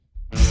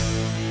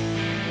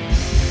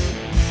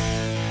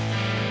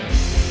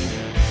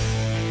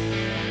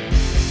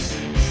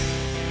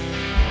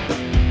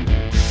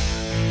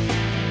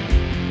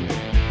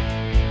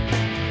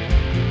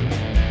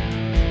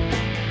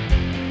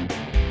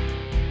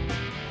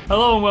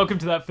Hello and welcome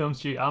to That Film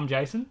Stew. I'm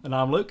Jason. And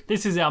I'm Luke.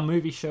 This is our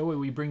movie show where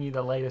we bring you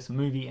the latest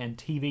movie and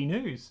TV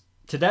news.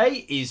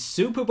 Today is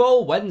Super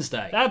Bowl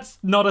Wednesday. That's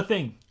not a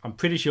thing. I'm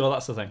pretty sure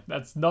that's the thing.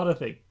 That's not a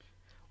thing.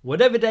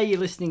 Whatever day you're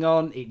listening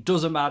on, it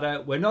doesn't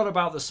matter. We're not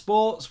about the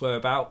sports, we're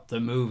about the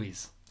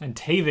movies. And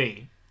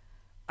TV.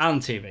 And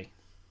TV.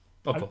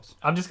 Of course.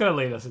 I'm just going to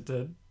lead us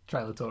into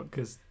trailer talk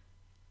because,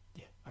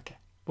 yeah, okay.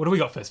 What do we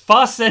got first?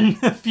 Fast and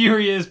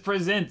Furious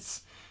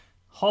presents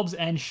Hobbs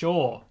and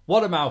Shaw.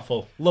 What a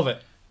mouthful. Love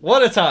it.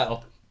 What a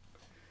title.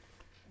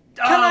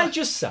 Can I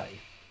just say,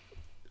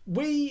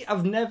 we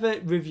have never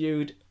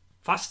reviewed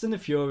Fast and the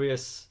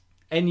Furious,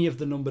 any of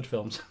the numbered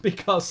films,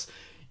 because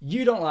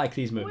you don't like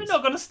these movies. We're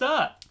not going to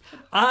start.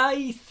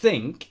 I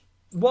think,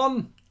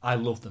 one, I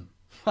love them.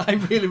 I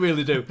really,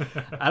 really do.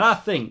 And I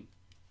think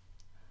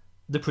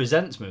the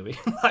Presents movie,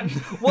 like,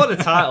 what a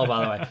title,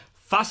 by the way.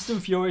 Fast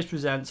and Furious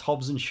presents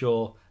Hobbs and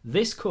Shaw.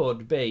 This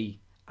could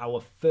be our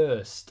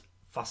first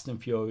Fast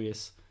and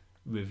Furious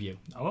review.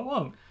 No, it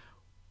won't.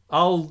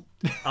 I'll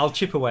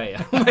chip away.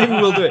 Maybe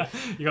we'll do it.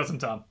 You got some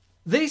time.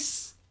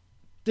 This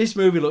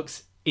movie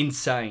looks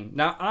insane.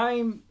 Now,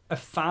 I'm a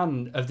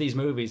fan of these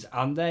movies,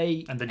 and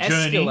they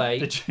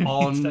escalate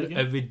on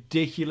a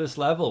ridiculous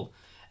level.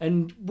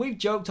 And we've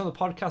joked on the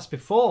podcast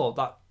before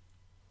that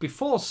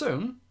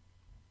soon,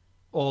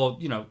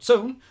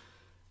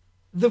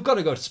 they've got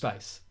to go to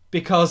space.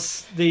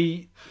 Because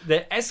they're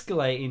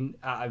escalating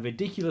at a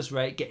ridiculous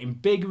rate, getting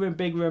bigger and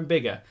bigger and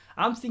bigger.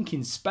 I'm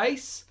thinking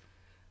space,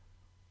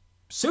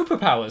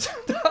 superpowers.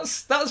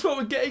 That's what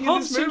we're getting in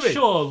this movie. Hobbs and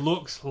Shaw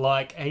looks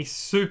like a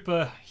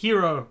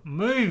superhero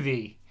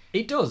movie.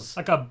 It does.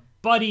 Like a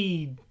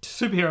buddy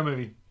superhero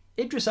movie.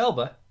 Idris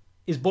Elba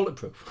is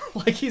bulletproof.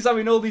 Like, he's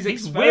having all these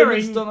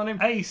experiments done on him.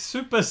 A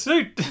super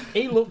suit.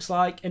 He looks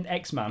like an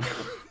X-Man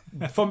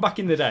from back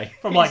in the day.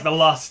 From like The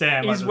Last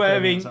Stand. He's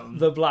wearing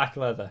the black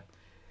leather.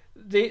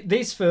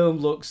 This film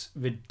looks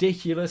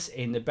ridiculous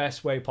in the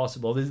best way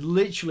possible. There's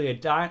literally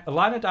a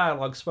line of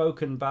dialogue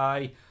spoken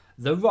by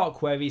The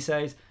Rock where he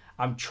says,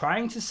 "I'm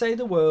trying to save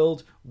the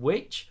world,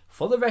 which,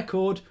 for the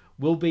record,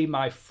 will be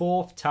my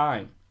 4th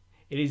time."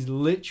 It is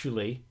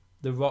literally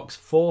The Rock's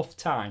 4th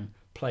time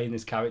playing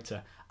this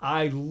character.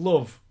 I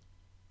love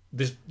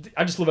this.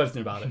 I just love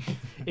everything about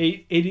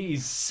it. It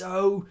is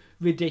so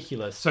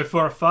ridiculous. So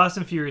for a Fast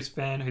and Furious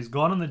fan who's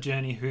gone on the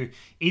journey, who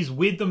is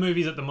with the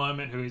movies at the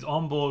moment, who is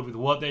on board with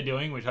what they're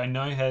doing, which I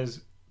know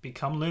has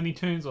become Looney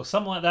Tunes or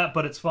something like that,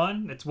 but it's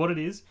fine. It's what it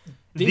is.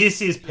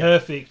 This is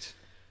perfect.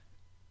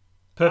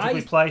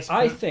 Perfectly placed.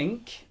 I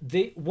think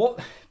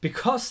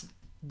because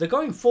they're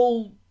going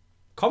full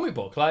comic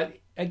book.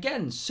 Like,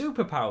 again,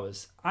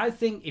 superpowers. I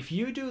think if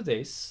you do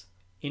this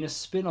in a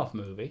spin-off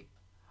movie,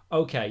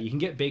 okay, you can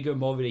get bigger and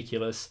more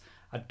ridiculous.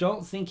 I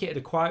don't think it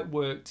had quite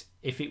worked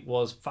if it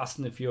was Fast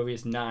and the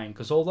Furious 9,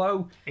 because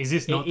although... Is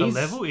this not the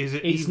level?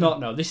 It's not,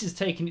 no. This is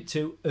taking it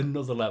to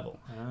another level.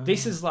 Oh.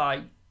 This is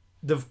like,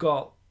 they've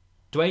got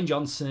Dwayne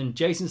Johnson,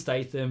 Jason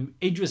Statham,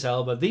 Idris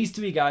Elba, these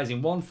 3 guys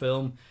in one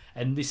film,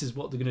 and this is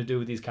what they're going to do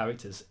with these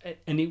characters.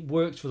 And it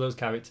works for those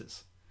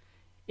characters.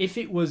 If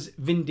it was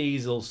Vin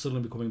Diesel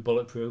suddenly becoming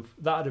bulletproof,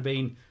 that would have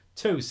been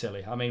too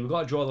silly. I mean, we've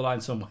got to draw the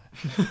line somewhere.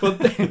 But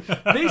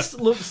this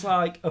looks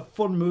like a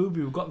fun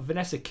movie. We've got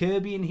Vanessa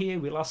Kirby in here.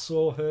 We last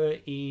saw her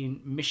in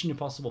Mission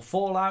Impossible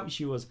Fallout.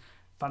 She was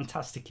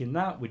fantastic in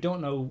that. We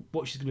don't know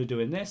what she's going to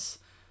do in this.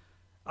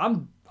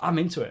 I'm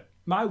into it.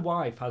 My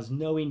wife has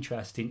no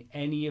interest in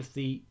any of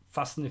the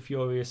Fast and the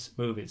Furious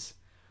movies.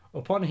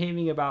 Upon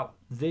hearing about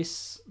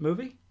this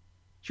movie,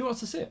 she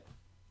wants to see it.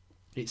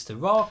 It's The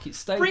Rock, it's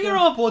Statham. Bring her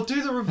up or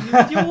do the review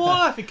with your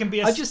wife. It can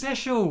be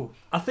special.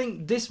 I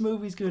think this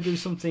movie's going to do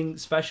something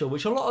special,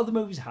 which a lot of the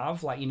movies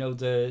have. Like,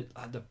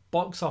 the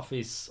box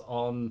office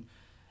on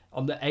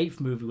the 8th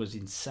movie was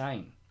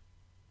insane.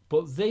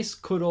 But this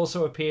could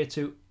also appeal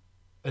to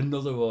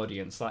another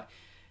audience. Like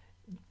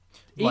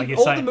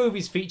the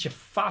movies feature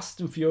fast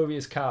and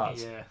furious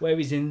cars. Yeah.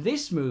 Whereas in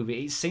this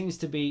movie, it seems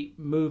to be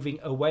moving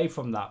away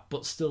from that,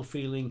 but still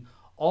feeling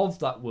of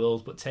that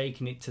world, but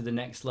taking it to the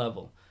next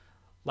level.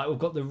 Like, we've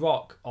got The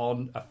Rock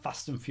on a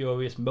Fast and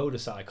Furious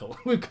motorcycle.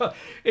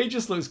 It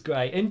just looks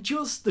great. And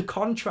just the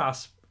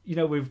contrast,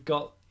 we've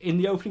got, in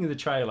the opening of the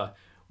trailer,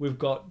 we've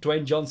got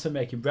Dwayne Johnson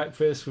making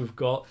breakfast. We've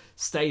got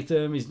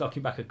Statham, he's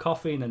knocking back a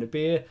coffee and then a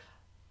beer.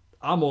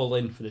 I'm all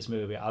in for this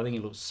movie. I think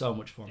it looks so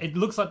much fun. It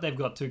looks like they've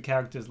got 2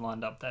 characters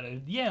lined up that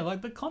are,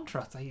 like the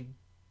contrast.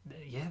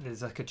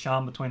 There's like a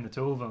charm between the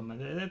 2 of them.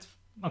 It's,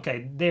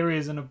 okay, there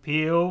is an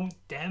appeal,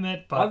 damn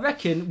it. But I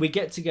reckon we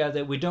get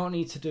together, we don't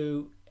need to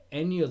do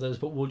any others,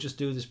 but we'll just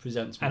do this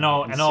Presents movie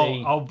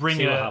I'll bring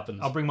what happens.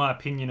 I'll bring my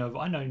opinion of,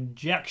 I know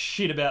jack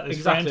shit about this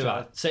exactly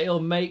franchise. Right. So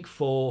it'll make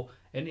for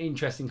an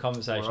interesting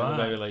conversation at the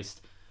very least.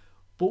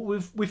 But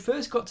we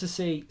first got to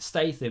see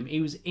Statham.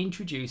 He was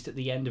introduced at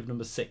the end of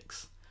number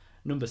 6.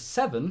 Number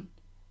 7,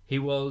 he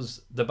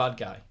was the bad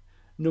guy.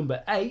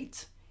 Number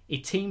 8, he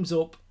teams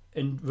up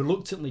and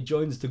reluctantly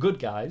joins the good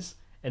guys,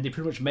 and they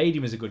pretty much made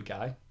him as a good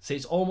guy. So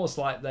it's almost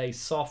like they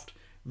soft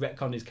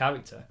retconned his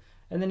character.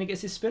 And then he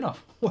gets his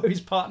spin-off where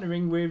he's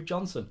partnering with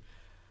Johnson.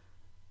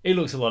 It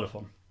looks a lot of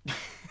fun.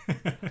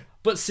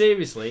 But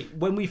seriously,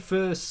 when we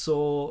first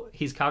saw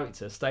his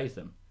character,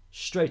 Statham,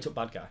 straight up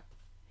bad guy.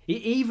 He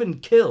even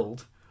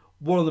killed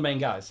one of the main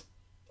guys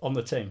on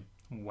the team.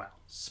 Wow.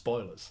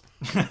 Spoilers.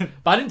 But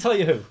I didn't tell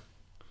you who.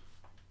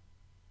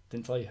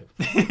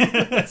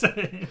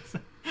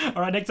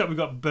 All right, next up we've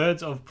got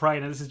Birds of Prey.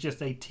 Now this is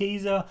just a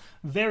teaser,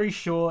 very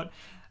short.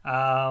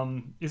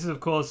 This is, of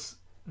course,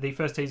 the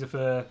first teaser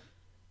for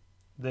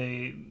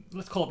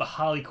let's call it the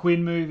Harley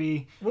Quinn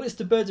movie. Well, it's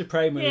the Birds of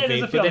Prey movie,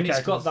 there's but then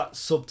it's got that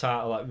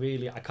subtitle that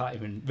really I can't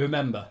even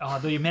remember. Oh,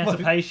 the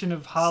Emancipation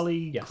of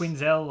Harley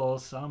Quinzel or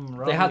some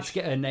rubbish. They had to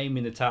get her name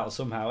in the title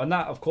somehow, and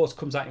that, of course,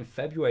 comes out in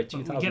February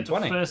 2020. We get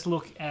the first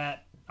look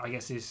at, I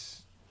guess,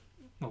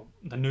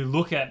 the new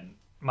look at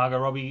Margot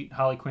Robbie,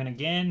 Harley Quinn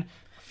again.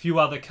 A few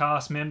other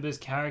cast members,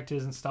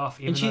 characters and stuff.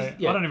 I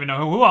don't even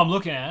know who I'm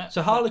looking at.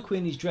 So Harley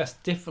Quinn is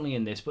dressed differently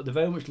in this, but they're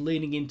very much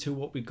leaning into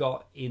what we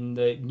got in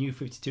the New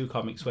 52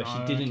 comics, where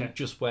she didn't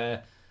just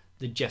wear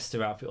the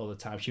Jester outfit all the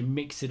time. She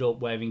mixed it up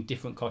wearing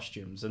different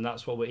costumes, and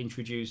that's what we're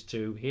introduced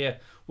to here,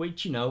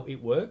 which,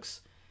 it works.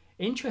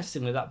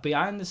 Interestingly, that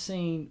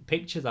behind-the-scene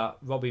picture that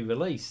Robbie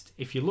released,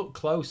 if you look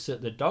close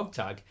at the dog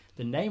tag,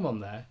 the name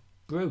on there,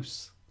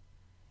 Bruce.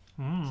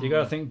 So you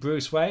got to think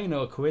Bruce Wayne,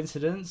 or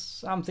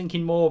coincidence? I'm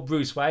thinking more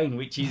Bruce Wayne,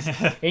 which is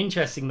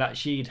interesting that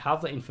she'd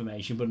have that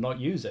information but not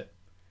use it.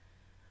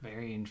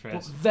 Very interesting.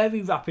 But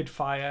very rapid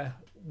fire.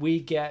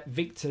 We get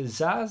Victor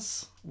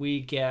Zsasz,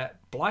 we get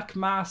Black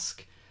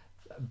Mask,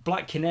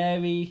 Black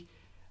Canary.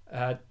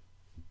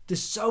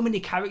 There's so many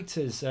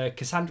characters.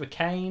 Cassandra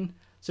Cain.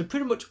 So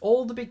pretty much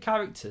all the big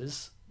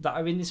characters that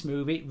are in this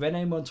movie.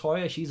 Renee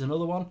Montoya, she's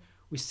another one.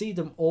 We see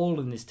them all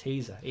in this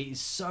teaser. It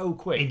is so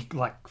quick.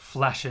 Like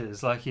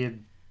flashes, like you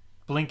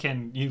blink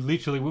and you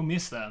literally will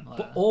miss them.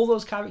 But all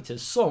those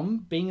characters,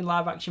 some being in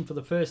live action for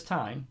the first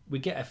time, we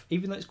get,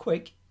 even though it's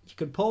quick, you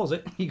can pause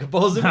it. You can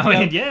pause it.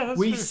 That's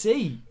we true.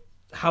 see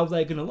how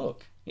they're going to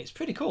look. It's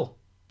pretty cool.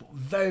 But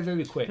very,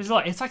 very quick. It's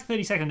like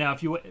 30 seconds now.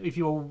 If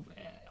you're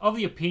of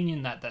the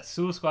opinion that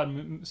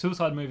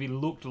Suicide movie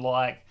looked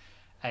like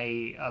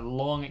a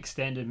long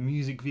extended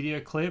music video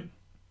clip,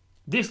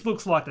 this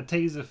looks like the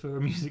teaser for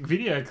a music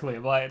video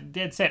clip, like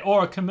dead set,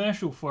 or a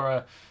commercial for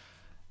a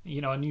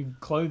new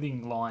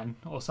clothing line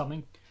or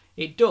something.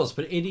 It does,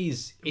 but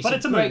it's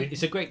a movie.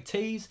 It's a great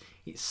tease.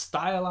 It's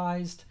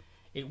stylized.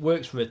 It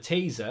works for a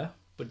teaser,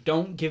 but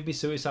don't give me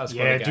Suicide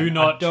Squad again. Do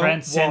not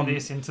transcend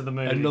this into the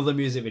movie. Another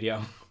music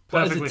video.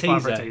 Perfectly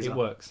fine for a teaser. It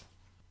works.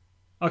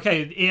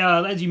 Okay,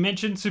 as you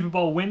mentioned, Super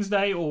Bowl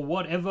Wednesday or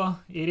whatever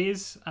it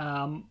is,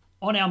 on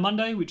our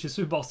Monday, which is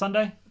Super Bowl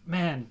Sunday.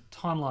 Man,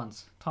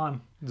 timelines,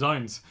 time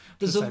zones.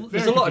 There's a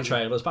lot of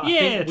trailers, but I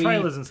think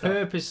trailers and stuff.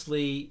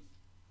 Purposely,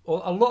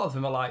 or a lot of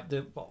them are like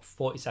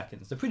 40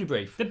 seconds. They're pretty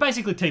brief. They're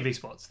basically TV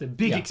spots. They're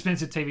big,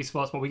 expensive TV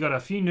spots, but we got a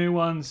few new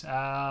ones.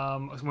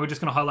 We're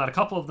just going to highlight a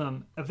couple of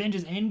them.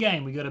 Avengers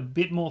Endgame, we got a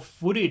bit more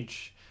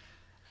footage.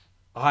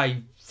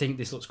 I think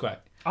this looks great.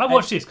 I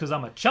watched this because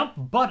I'm a chump,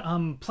 but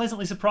I'm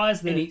pleasantly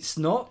surprised that... And it's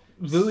not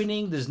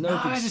ruining, there's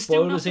no big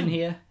spoilers in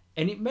here.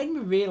 And it made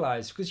me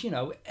realise, because,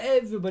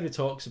 everybody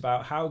talks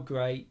about how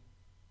great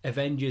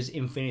Avengers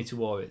Infinity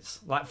War is.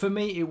 Like, for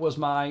me, it was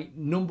my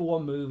number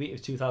one movie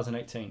of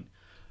 2018.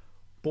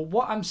 But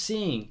what I'm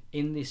seeing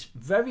in this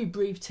very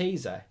brief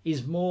teaser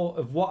is more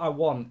of what I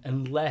want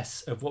and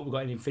less of what we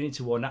got in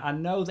Infinity War. Now, I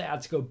know they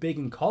had to go big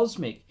and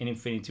cosmic in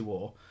Infinity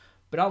War,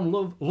 but I'm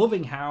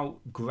loving how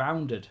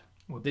grounded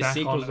this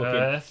sequel's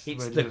looking.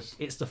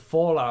 It's the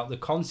fallout, the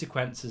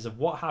consequences of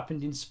what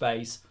happened in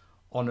space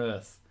on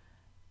Earth.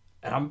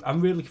 And I'm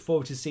really looking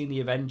forward to seeing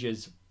the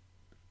Avengers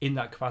in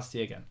that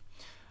capacity again.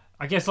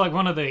 I guess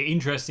one of the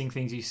interesting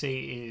things you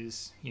see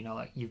is,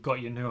 you've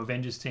got your new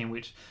Avengers team,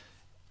 which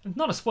is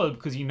not a spoiler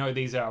because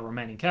these are our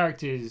remaining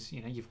characters.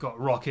 You've got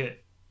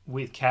Rocket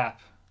with Cap,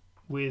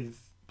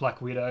 with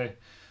Black Widow.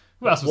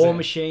 Who else was War there?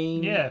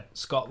 Machine. Yeah.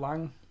 Scott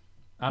Lang.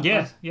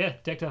 Yeah,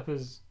 decked up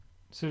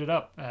suited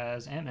up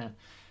as Ant-Man.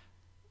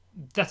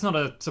 That's not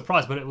a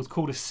surprise, but it was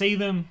cool to see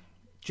them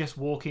just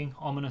walking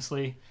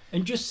ominously.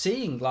 And just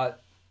seeing,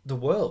 the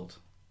world,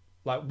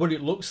 what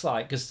it looks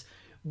like, because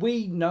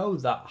we know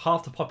that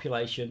half the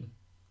population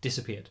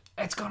disappeared.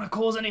 It's gonna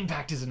cause an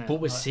impact, isn't it? But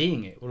we're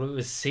seeing it.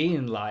 We're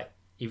seeing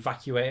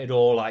evacuated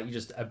or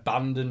just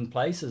abandoned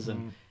places,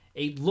 and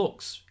it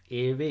looks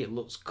eerie. It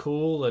looks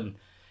cool, and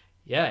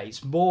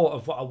it's more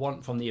of what I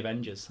want from the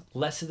Avengers.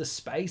 Less of the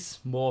space,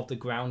 more of the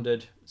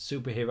grounded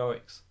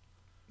superheroics.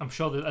 I'm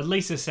sure that at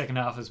least the second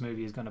half of this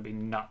movie is going to be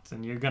nuts,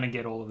 and you're going to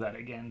get all of that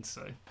again.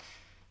 So.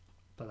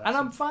 And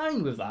I'm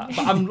fine with that.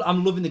 But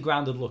I'm loving the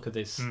grounded look of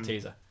this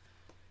teaser.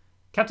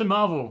 Captain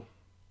Marvel.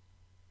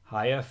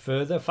 Higher,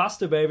 further,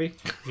 faster, baby.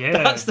 Yeah.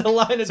 That's the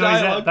line of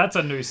dialogue. That's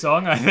a new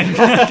song, I think.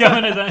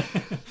 Coming to that.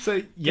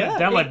 So,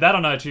 download that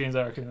on iTunes,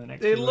 I reckon, in the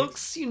next few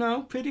looks,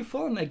 pretty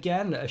fun.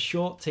 Again, a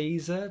short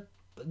teaser.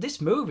 But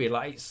this movie,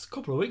 it's a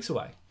couple of weeks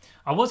away.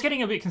 I was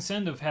getting a bit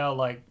concerned of how,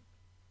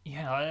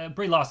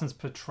 Brie Larson's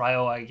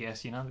portrayal, I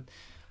guess,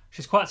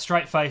 she's quite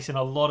straight-faced in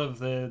a lot of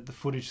the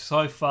footage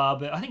so far,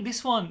 but I think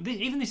this one,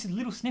 even this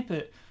little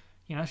snippet,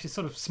 You know, she's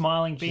sort of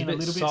smiling, being a a bit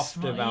little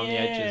softer bit around the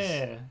edges.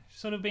 Yeah,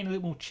 sort of being a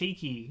little more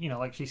cheeky. You know,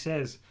 like she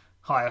says,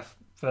 higher,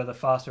 further,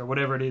 faster, or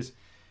whatever it is.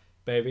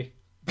 Baby.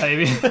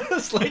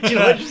 That's literally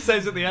what she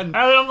says at the end. And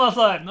I'm just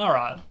like, all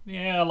right,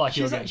 yeah, I like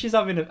you. She's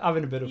having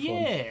a bit of fun.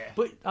 Yeah.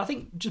 But I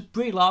think just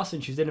Brie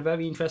Larson, she's in a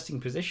very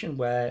interesting position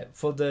where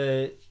for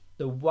the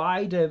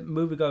wider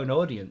movie-going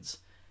audience,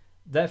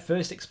 their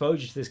first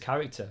exposure to this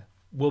character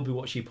will be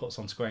what she puts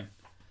on screen.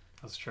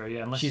 That's true,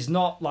 yeah. Unless she's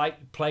not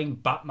like playing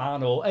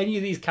Batman or any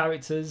of these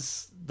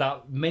characters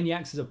that many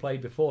actors have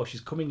played before.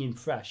 She's coming in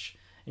fresh,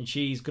 and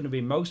she's going to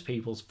be most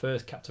people's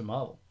first Captain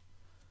Marvel.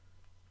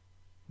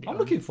 I'm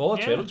looking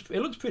forward to it.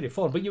 It looks pretty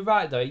fun. But you're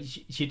right, though.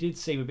 She did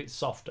seem a bit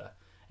softer,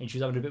 and she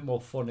was having a bit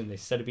more fun in this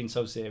instead of being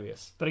so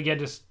serious. But again,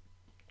 just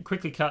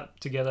quickly cut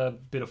together a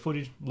bit of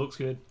footage. Looks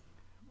good.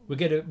 We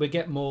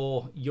get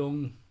more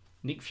young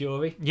Nick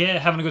Fury. Yeah,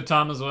 having a good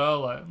time as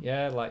well.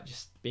 Like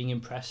just being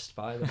impressed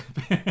by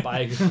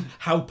by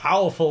how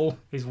powerful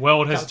his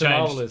world has Captain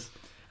changed. Marvel is.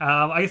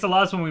 I guess the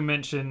last one we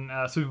mentioned,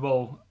 Super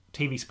Bowl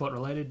TV spot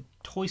related,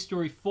 Toy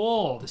Story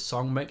 4. The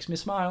song makes me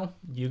smile.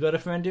 You got a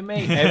friend in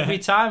me. Every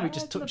time it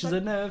just touches a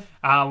nerve.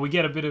 We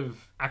get a bit of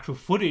actual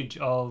footage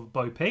of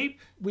Bo Peep.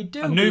 We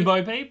do. A new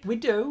Bo Peep. We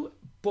do,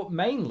 but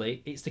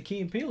mainly it's the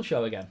Key and Peele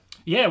show again.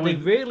 Yeah, they're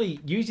really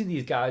using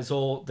these guys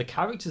or the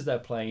characters they're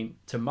playing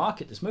to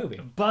market this movie.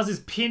 Buzz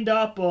is pinned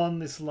up on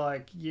this,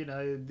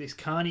 this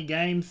carny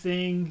game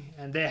thing,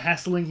 and they're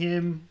hassling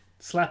him,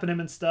 slapping him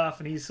and stuff,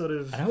 and he's sort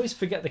of... I always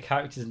forget the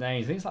characters'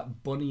 names. I think it's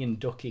like Bunny and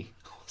Ducky.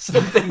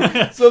 Something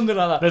like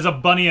that. There's a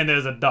bunny and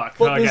there's a duck.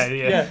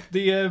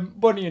 The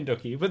Bunny and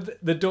Ducky.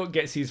 But the duck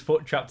gets his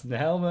foot trapped in the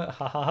helmet.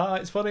 Ha ha ha,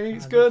 it's funny,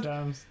 it's good.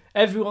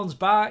 Everyone's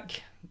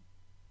back.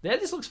 Yeah,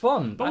 this looks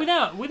fun. But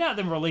without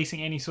them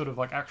releasing any sort of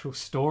actual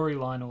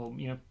storyline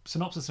or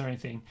synopsis or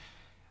anything,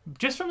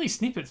 just from these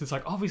snippets, it's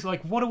obviously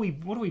what are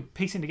we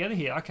piecing together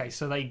here? Okay,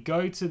 so they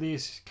go to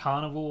this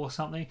carnival or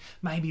something.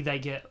 Maybe they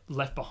get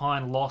left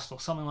behind, lost or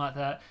something like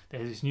that.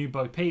 There's this new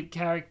Bo Peep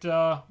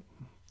character,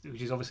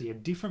 which is obviously a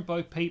different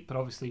Bo Peep, but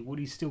obviously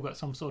Woody's still got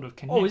some sort of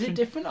connection. Oh, is it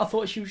different? I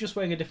thought she was just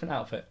wearing a different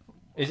outfit.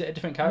 Is it a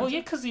different character? Well,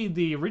 yeah, because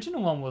the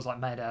original one was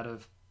made out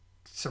of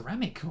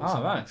ceramic or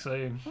something. Right.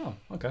 So,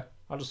 okay.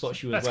 I just thought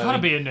she was that's wearing got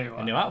to be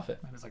a new outfit.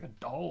 Maybe it's like a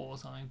doll or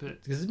something.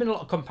 But because there's been a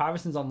lot of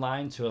comparisons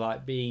online to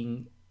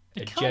being a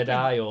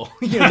Jedi or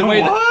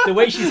the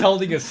way she's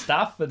holding a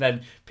staff, and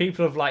then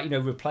people have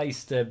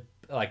replaced a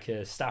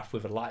staff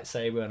with a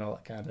lightsaber and all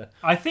that kind of.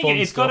 I think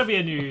it's got to be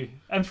a new,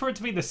 and for it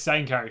to be the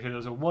same character,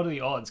 what are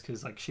the odds?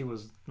 Because she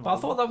was. But I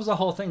thought that was the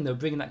whole thing. They were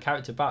bringing that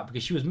character back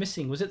because she was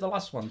missing. Was it the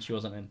last one she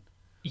wasn't in?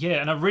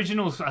 Yeah,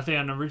 I think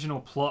an original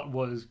plot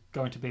was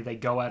going to be they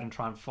go out and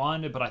try and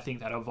find it, but I think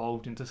that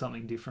evolved into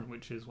something different,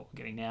 which is what we're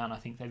getting now, and I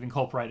think they've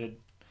incorporated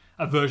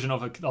a version of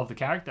the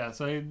character.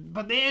 So,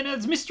 but then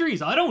it's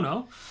mysteries. I don't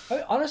know.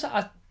 Honestly,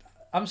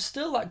 I'm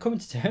still coming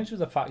to terms with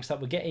the fact that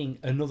we're getting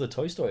another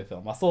Toy Story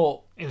film. I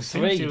thought it was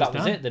 3. That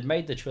was it. They'd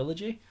made the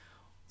trilogy.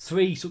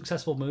 3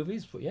 successful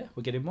movies, but yeah,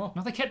 we're getting more.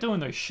 No, they kept doing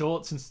those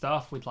shorts and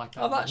stuff with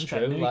that's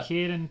true. New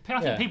kid, and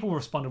I think people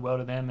responded well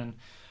to them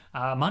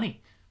and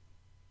money.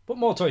 But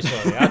more Toy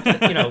Story.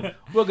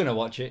 We're going to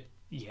watch it.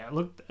 Yeah,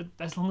 look,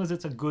 as long as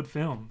it's a good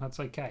film, that's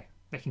okay.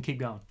 They can keep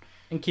going.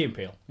 And Key and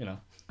Peele,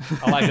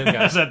 I like them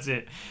guys. That's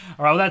it.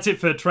 All right, well, that's it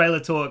for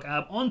trailer talk.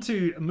 On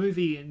to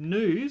movie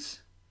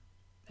news.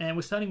 And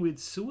we're starting with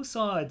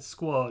Suicide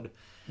Squad.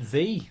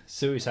 The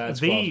Suicide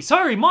Squad.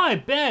 Sorry, my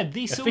bad.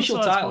 The Official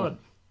Suicide title. Squad.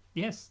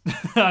 Yes.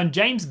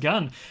 James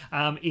Gunn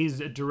is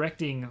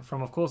directing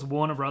from, of course,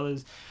 Warner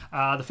Brothers.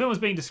 The film is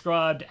being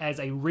described as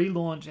a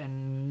relaunch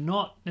and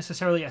not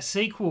necessarily a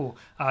sequel.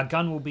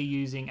 Gunn will be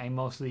using a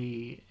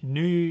mostly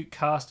new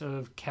cast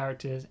of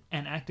characters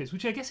and actors,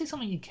 which I guess is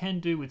something you can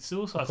do with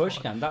Suicide Squad. Of course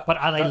you can. But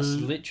are they that's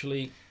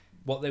literally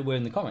what they were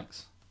in the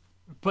comics.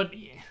 But,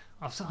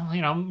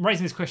 I'm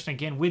raising this question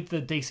again with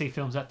the DC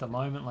films at the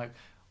moment,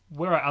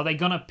 where are they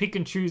going to pick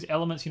and choose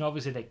elements?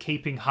 Obviously they're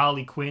keeping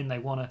Harley Quinn. They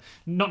want to,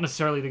 not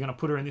necessarily they're going to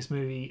put her in this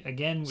movie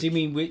again. So you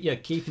mean,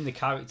 keeping the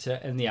character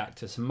and the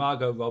actor. So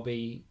Margot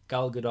Robbie,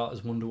 Gal Gadot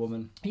as Wonder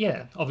Woman.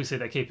 Yeah, obviously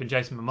they're keeping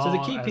Jason Momoa so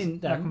they're keeping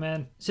as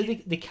Aquaman. So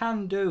they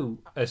can do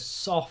a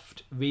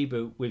soft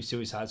reboot with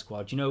Suicide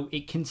Squad.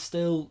 It can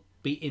still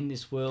be in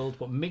this world,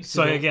 but mix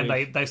it up again,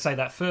 they say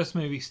that first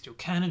movie still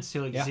canon,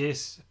 still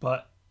exists,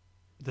 but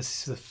the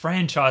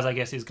franchise, I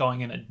guess, is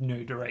going in a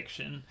new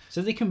direction.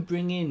 So they can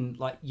bring in,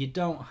 you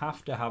don't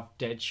have to have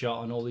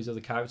Deadshot and all these other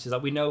characters.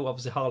 We know,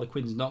 obviously, Harley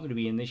Quinn's not going to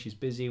be in this. She's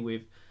busy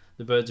with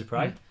the Birds of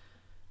Prey.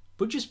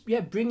 But just,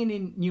 bringing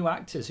in new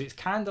actors. So it's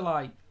kind of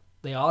like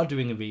they are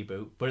doing a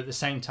reboot, but at the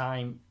same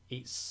time,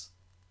 it's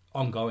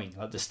ongoing.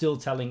 They're still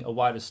telling a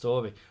wider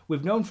story.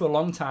 We've known for a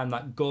long time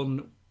that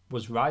Gunn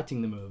was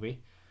writing the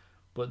movie,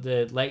 but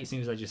the latest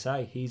news, as you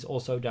say, he's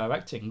also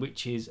directing,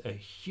 which is a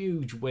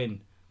huge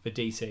win for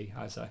DC,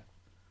 I say.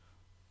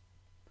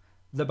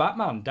 The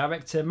Batman.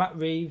 Director Matt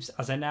Reeves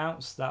has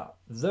announced that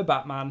The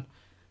Batman,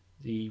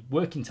 the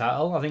working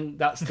title, I think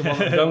that's the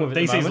one I'm going with at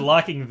the DC's moment.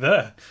 liking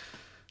the.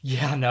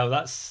 Yeah, no,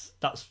 that's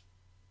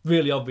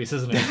really obvious,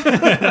 isn't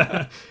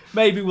it?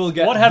 Maybe we'll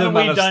get What haven't the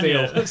Man we of done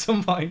Steel yet? at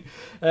some point.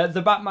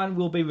 The Batman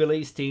will be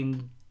released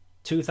in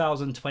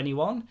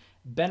 2021.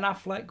 Ben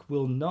Affleck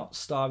will not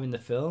star in the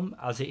film,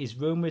 as it is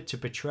rumoured to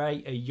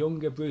portray a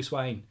younger Bruce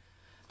Wayne.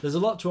 There's a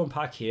lot to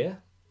unpack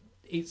here.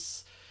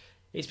 It's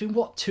been,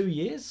 what, 2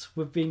 years?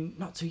 We've been...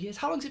 Not 2 years.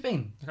 How long's it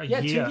been? A Yeah,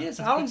 year. 2 years.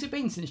 How long's it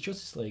been since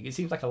Justice League? It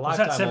seems like a Was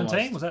lifetime that 17?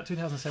 almost. Was that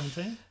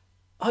 2017?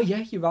 Oh,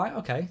 yeah, you're right.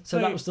 Okay. So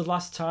that was the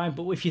last time.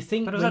 But if you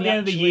think... But it was when at the he end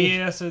of the actually-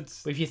 year, so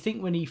it's... If you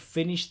think when he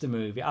finished the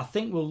movie, I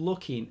think we're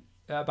looking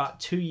at about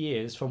 2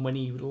 years from when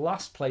he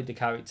last played the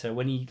character,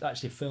 when he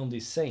actually filmed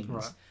his scenes,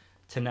 Right.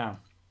 to now.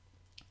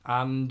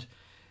 And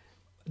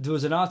there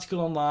was an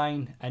article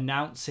online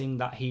announcing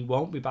that he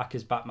won't be back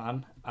as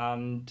Batman,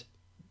 and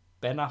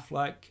Ben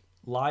Affleck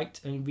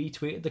liked and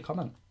retweeted the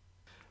comment.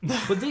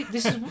 But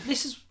this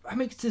is. I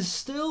mean, there's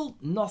still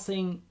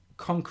nothing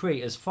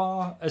concrete as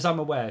far as I'm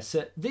aware.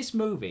 So this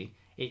movie,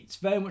 it's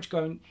very much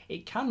going.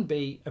 It can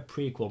be a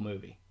prequel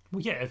movie.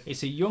 Well, yeah.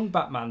 It's a young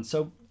Batman.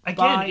 So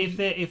Again,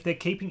 if they're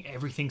keeping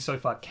everything so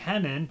far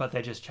canon, but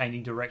they're just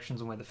changing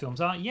directions on where the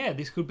films are, yeah,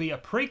 this could be a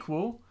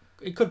prequel.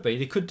 it could be.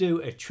 They could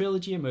do a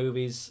trilogy of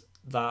movies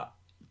that,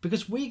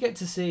 because we get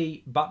to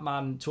see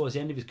Batman towards the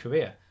end of his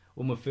career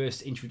when we're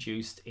first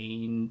introduced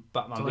in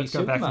Batman So v let's go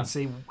Superman. back and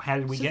see how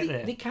did we So get they,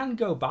 there. They can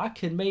go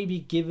back and maybe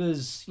give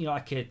us,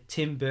 like a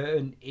Tim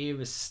Burton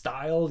era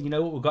style. You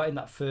know what we got in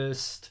that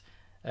first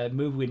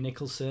movie with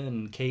Nicholson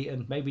and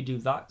Keaton. Maybe do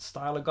that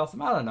style of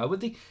Gotham. I don't know,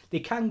 but they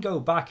can go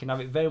back and have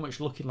it very much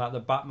looking like the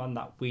Batman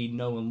that we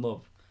know and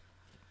love.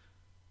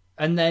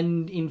 And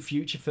then in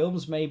future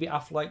films, maybe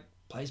Affleck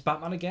plays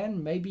Batman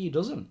again. Maybe he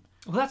doesn't.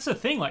 Well, that's the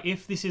thing. Like,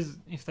 if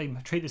they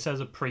treat this as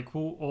a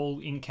prequel, all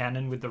in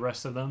canon with the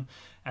rest of them,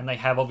 and they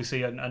have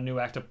obviously a new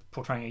actor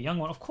portraying a young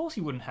one, of course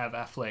you wouldn't have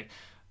Affleck.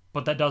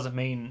 But that doesn't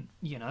mean,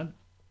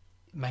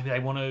 maybe they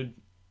want to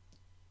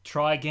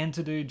try again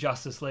to do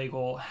Justice League,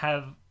 or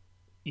have,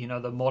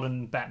 the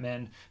modern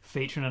Batman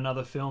feature in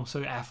another film,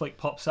 so Affleck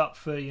pops up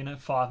for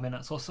 5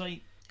 minutes or so.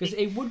 Because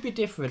it would be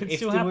different could if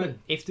still they happen.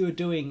 were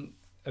doing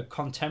a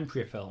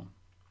contemporary film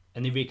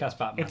and they recast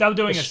Batman. If they were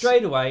doing But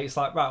straight away, it's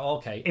like, right,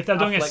 okay. If they're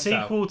doing a Affleck's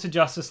out. sequel to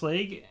Justice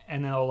League,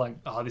 and they're all like,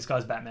 "Oh, this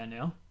guy's Batman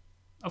now,"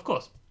 of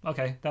course,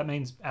 okay, that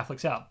means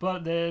Affleck's out.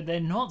 But they're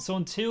not. So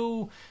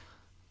until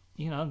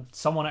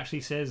someone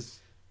actually says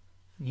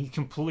he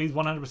completely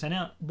 100%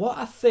 out. What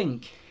I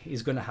think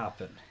is going to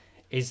happen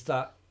is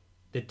that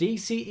the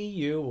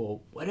DCEU,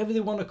 or whatever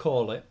they want to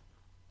call it,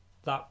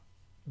 that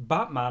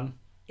Batman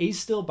is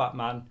still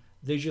Batman.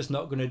 They're just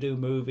not going to do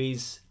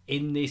movies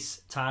in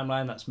this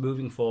timeline that's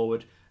moving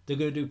forward. They're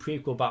going to do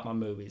prequel Batman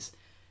movies.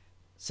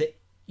 So,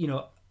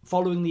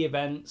 following the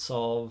events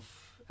of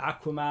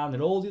Aquaman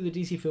and all the other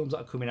DC films that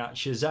are coming out,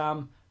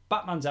 Shazam,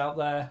 Batman's out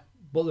there,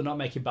 but they're not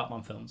making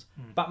Batman films.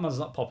 Batman's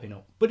not popping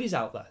up, but he's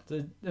out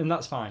there, and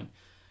that's fine.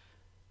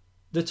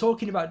 They're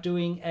talking about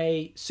doing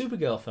a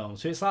Supergirl film,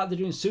 so it's like they're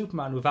doing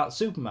Superman without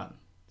Superman.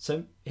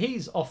 So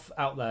he's off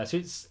out there.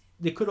 So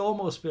they could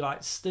almost be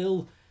like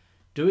still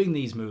doing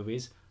these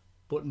movies,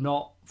 but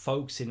not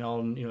focusing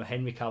on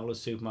Henry Cavill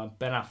as Superman,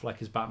 Ben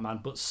Affleck as Batman,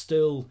 but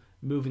still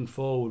moving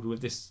forward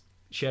with this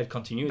shared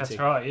continuity. That's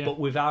right, yeah. But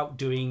without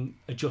doing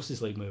a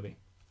Justice League movie.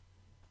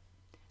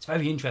 It's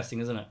very interesting,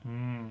 isn't it?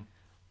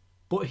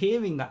 But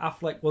hearing that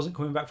Affleck wasn't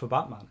coming back for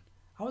Batman,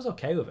 I was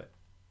okay with it.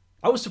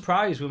 I was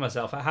surprised with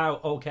myself at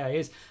how okay it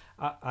is.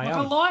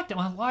 I liked him.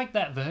 I like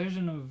that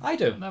version of I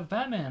do. Of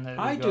Batman. That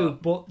I we do,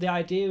 got. but the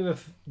idea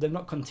of them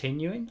not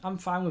continuing, I'm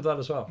fine with that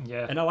as well.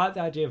 Yeah. And I like the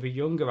idea of a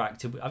younger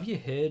actor. Have you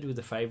heard who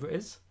the favourite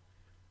is?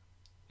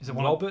 Is it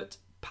one Robert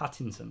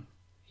Pattinson.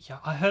 Yeah,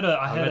 I heard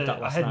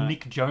that last night.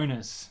 Nick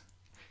Jonas.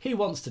 He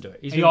wants to do it.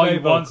 He's He been very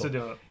wants vocal. to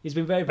do it. He's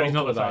been very But he's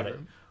vocal not the about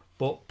favourite. it.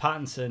 But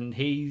Pattinson,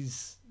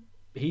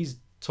 he's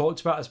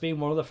talked about as being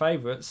one of the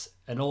favourites,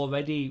 and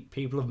already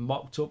people have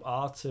mocked up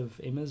art of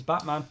him as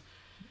Batman.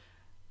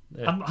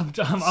 I'm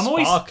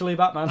always Sparkly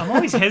Batman. I'm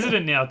always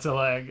hesitant now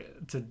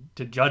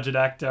to judge an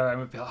actor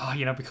and be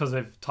like, because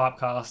they've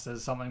typecast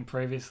as something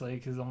previously,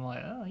 because I'm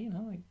like,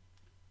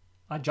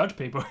 I judge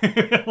people who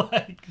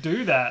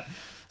do that.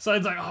 So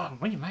it's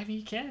like, maybe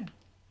you can.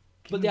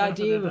 But the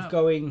idea of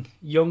going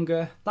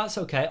younger, that's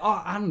okay.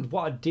 Oh, and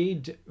what I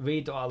did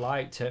read that I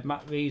liked,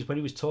 Matt Reeves, when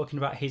he was talking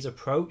about his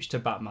approach to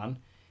Batman,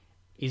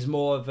 is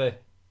more of a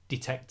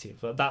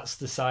detective. That's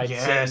the side.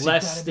 Yes,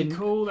 less that'd be than,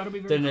 cool. That'd be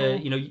very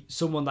than cool.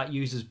 someone that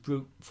uses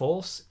brute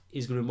force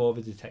is going to be more of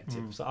a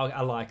detective. So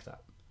I like that.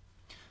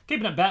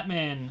 Keeping it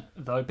Batman,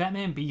 though,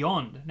 Batman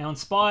Beyond. Now,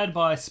 inspired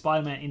by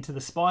Spider-Man Into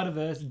the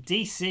Spider-Verse,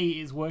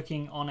 DC is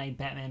working on a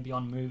Batman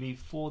Beyond movie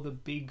for the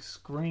big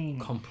screen.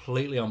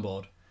 Completely on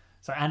board.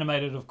 So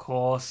animated, of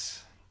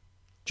course.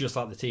 Just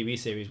like the TV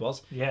series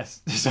was.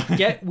 Yes.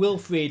 Get Will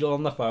Friedle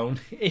on the phone.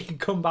 He can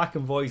come back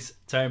and voice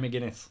Terry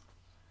McGinnis.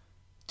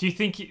 Do you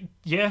think...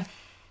 Yeah.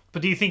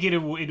 But do you think it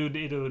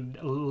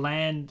would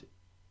land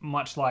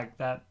much like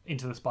that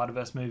Into the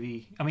Spider-Verse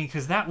movie? I mean,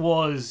 because that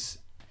was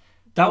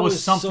that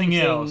was something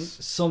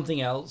else.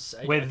 Something else.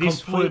 Where a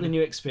this completely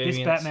new experience.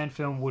 This Batman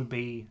film would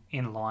be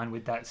in line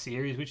with that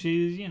series, which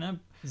is,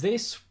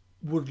 This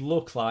would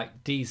look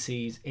like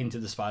DC's Into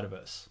the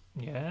Spider-Verse.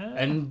 Yeah.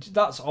 And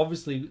that's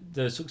obviously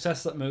the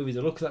success of that movie,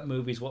 the look of that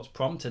movie is what's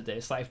prompted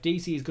this. Like, if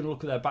DC is going to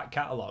look at their back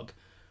catalogue,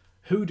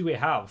 who do we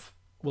have?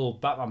 Well,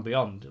 Batman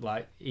Beyond.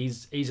 Like,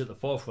 he's at the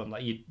forefront.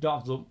 Like, you don't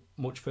have to look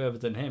much further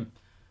than him.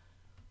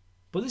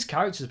 But this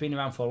character's been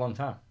around for a long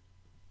time.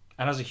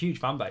 And has a huge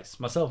fan base,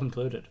 myself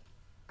included.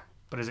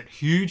 But is it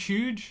huge?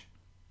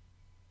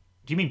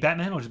 Do you mean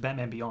Batman or just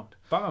Batman Beyond?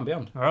 Batman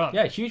Beyond. All right.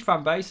 Yeah, huge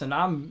fan base, and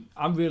I'm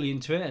really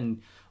into it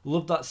and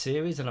love that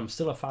series, and I'm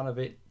still a fan of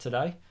it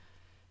today.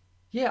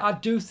 Yeah, I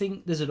do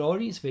think there's an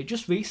audience for it.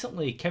 Just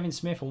recently, Kevin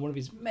Smith, on one of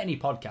his many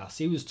podcasts,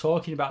 he was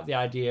talking about the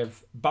idea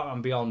of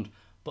Batman Beyond,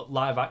 but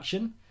live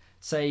action,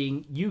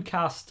 saying you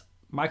cast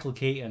Michael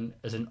Keaton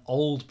as an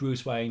old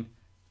Bruce Wayne, $1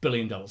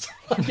 billion.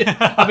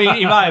 I mean,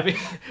 he might have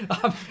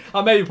been,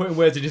 I may be putting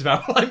words in his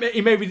mouth.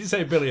 He maybe didn't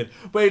say $1 billion,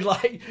 but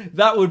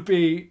that would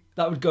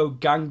go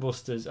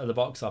gangbusters at the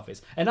box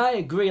office. And I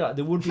agree, like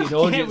there would be an audience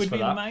for that. It would be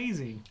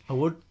amazing. I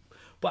would,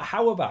 but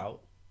how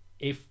about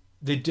if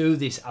they do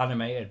this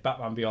animated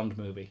Batman Beyond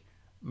movie,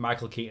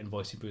 Michael Keaton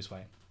voicing Bruce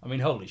Wayne? I mean,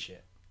 holy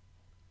shit.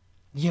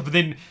 Yeah, but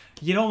then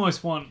you'd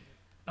almost want,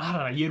 I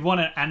don't know, you'd want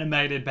an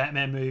animated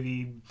Batman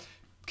movie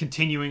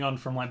continuing on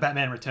from like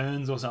Batman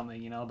Returns or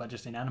something, but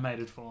just in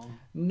animated form.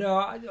 No,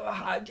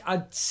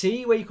 I'd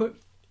see where you could.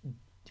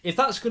 If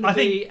that's going to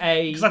be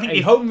a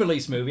if home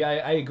release movie,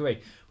 I agree.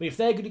 But if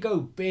they're going to go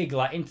big,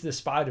 like Into the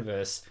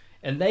Spider-Verse,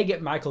 and they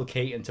get Michael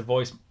Keaton to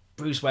voice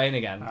Bruce Wayne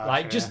again,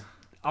 just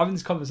having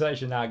this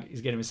conversation now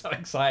is getting me so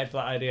excited for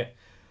that idea.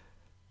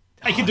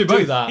 He could do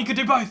both. He could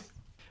do both.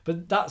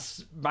 But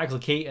that's Michael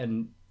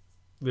Keaton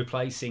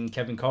replacing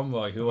Kevin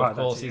Conroy, who of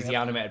course is the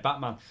animated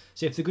Batman.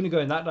 So if they're going to go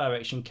in that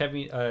direction,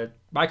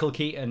 Michael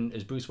Keaton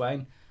as Bruce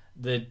Wayne,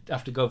 they'd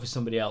have to go for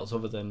somebody else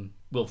other than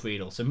Will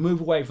Friedle. So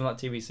move away from that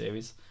TV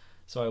series.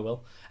 Sorry,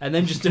 Will. And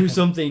then just do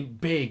something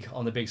big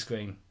on the big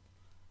screen.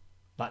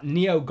 Like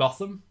Neo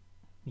Gotham.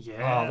 Yeah.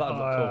 Oh, that'd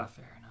look cool.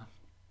 Fair enough.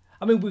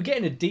 I mean, we're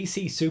getting a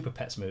DC Super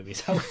Pets movie.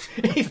 So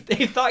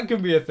if that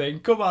can be a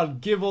thing, come on,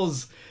 give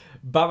us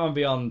Batman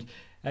Beyond.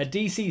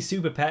 DC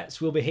Super Pets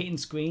will be hitting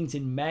screens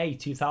in May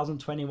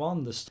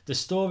 2021. The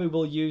story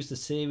will use the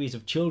series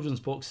of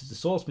children's books as the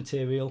source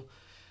material.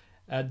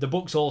 The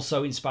books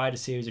also inspired a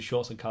series of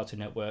shorts on Cartoon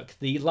Network.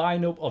 The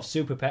lineup of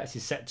Super Pets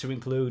is set to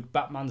include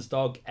Batman's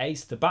dog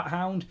Ace the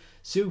Bat-Hound,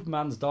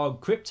 Superman's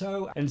dog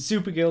Krypto, and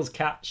Supergirl's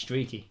cat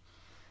Streaky.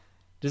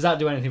 Does that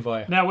do anything for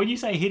you? Now, when you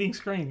say hitting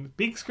screens,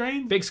 big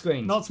screens? Big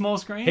screens. Not small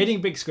screens?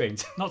 Hitting big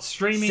screens. Not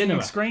streaming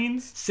Cinema.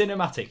 screens?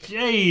 Cinematic.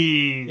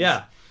 Jeez.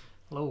 Yeah.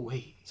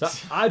 Louise. So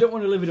I don't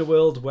want to live in a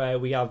world where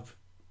we have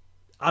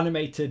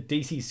animated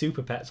DC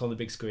Super Pets on the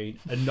big screen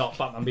and not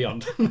Batman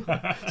Beyond.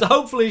 So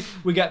hopefully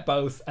we get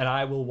both and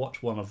I will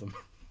watch one of them.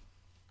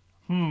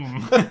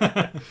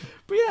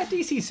 But yeah,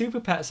 DC Super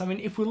Pets, I mean,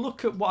 if we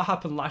look at what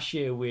happened last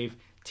year with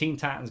Teen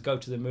Titans Go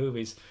to the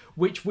Movies,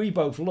 which we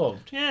both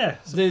loved. Yeah.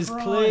 There's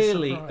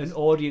clearly an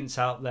audience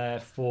out there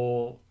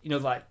for,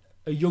 like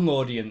a young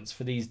audience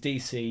for these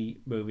DC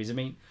movies. I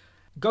mean,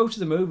 Go to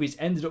the Movies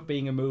ended up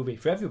being a movie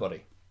for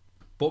everybody.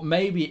 But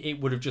maybe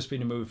it would have just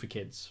been a movie for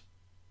kids.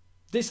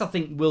 This, I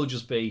think, will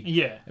just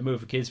be a movie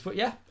for kids. But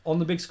yeah, on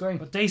the big screen.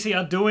 But DC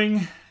are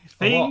doing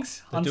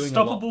things.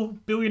 Unstoppable $1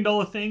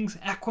 billion things.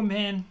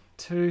 Aquaman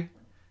 2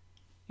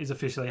 is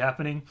officially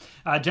happening.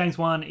 James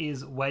Wan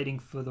is waiting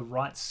for the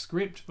right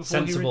script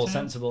before he returns.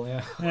 Sensible,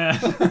 yeah.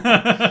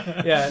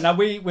 Yeah, now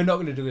we're not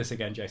going to do this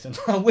again, Jason.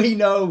 We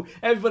know,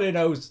 everybody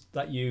knows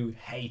that you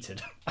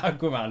hated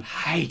Aquaman.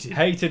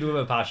 Hated with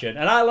a passion.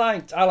 And I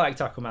liked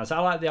Aquaman. So I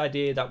like the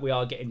idea that we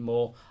are getting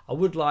more. I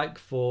would like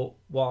for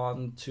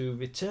Wan to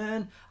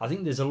return. I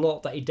think there's a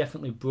lot that he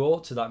definitely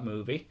brought to that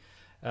movie.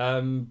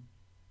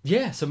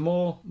 Yeah, so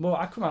more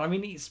Aquaman. I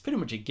mean, it's pretty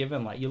much a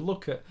given. Like, you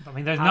look at... I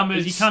mean, those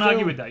numbers, you can't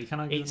argue with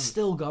that. It's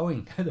still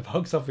going at the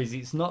box office.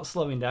 It's not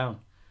slowing down.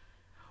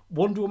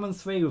 Wonder Woman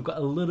 3, we've got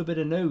a little bit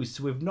of news.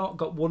 So we've not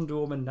got Wonder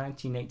Woman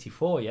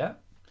 1984 yet.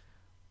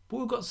 But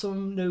we've got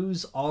some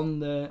news on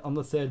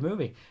the third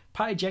movie.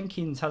 Patty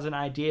Jenkins has an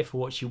idea for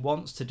what she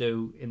wants to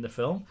do in the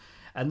film.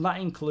 And that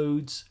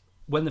includes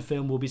when the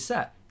film will be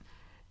set.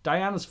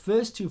 Diana's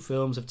first two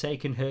films have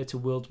taken her to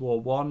World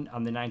War I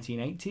and the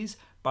 1980s.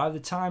 By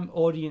the time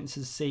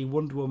audiences see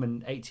Wonder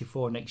Woman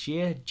 84 next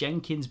year,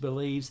 Jenkins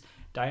believes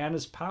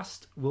Diana's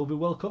past will be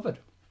well covered.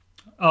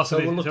 Oh, so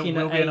we're looking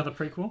at another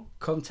prequel?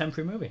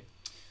 Contemporary movie.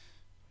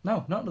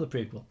 No, not another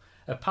prequel.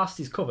 A past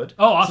is covered.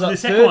 Oh, after the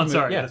second one,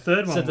 sorry. Yeah. The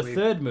third one. So the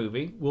third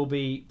movie will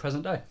be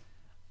present day.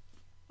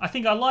 I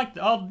think I like...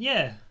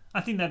 I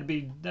think I'd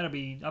be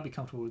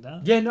comfortable with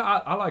that. Yeah, no,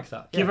 I like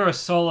that. Yeah. Give her a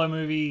solo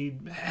movie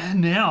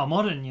now,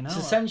 modern, It's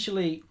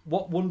essentially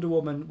what Wonder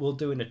Woman will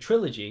do in a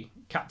trilogy,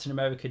 Captain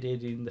America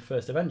did in the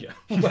first Avenger,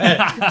 where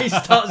he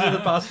starts in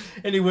the past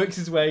and he works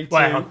his way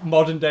to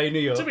modern day New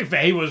York. To be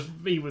fair, he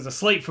was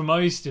asleep for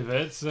most of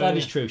it. So that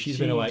is true. She's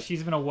been awake.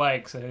 She's been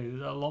awake, so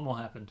a lot more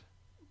happened.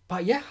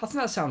 But yeah, I think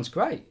that sounds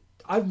great.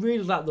 I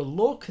really like the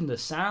look and the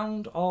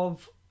sound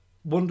of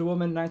Wonder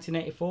Woman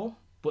 1984,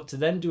 but to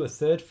then do a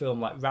third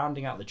film, like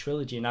rounding out the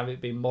trilogy and have it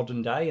be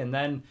modern day, and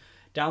then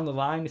down the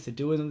line, if they're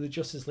doing another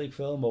Justice League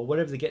film or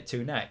whatever they get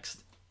to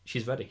next,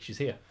 she's ready. She's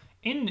here.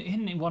 In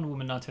Wonder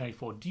Woman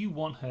 1984, do you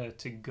want her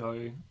to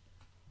go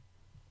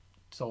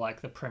to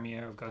like the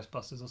premiere of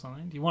Ghostbusters or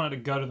something? Do you want her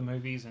to go to the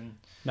movies and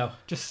No,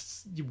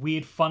 just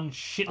weird fun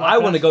shit like I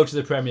that? want to go to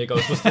the premiere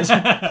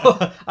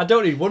Ghostbusters. I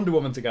don't need Wonder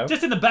Woman to go.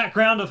 Just in the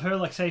background of her,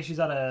 like say she's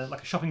at a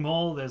shopping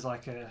mall. There's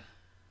like a.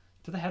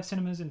 Do they have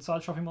cinemas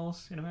inside shopping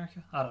malls in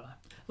America? I don't know.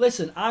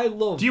 Listen, I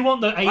love. Do you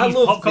want the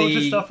 80s pop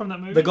culture stuff from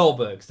that movie? The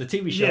Goldbergs, the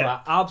TV show.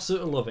 Yeah. I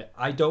absolutely love it.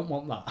 I don't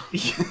want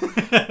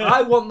that.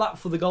 I want that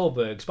for the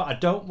Goldbergs, but I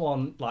don't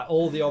want like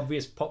all the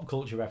obvious pop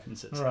culture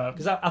references. Right.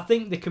 Because I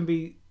think they can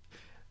be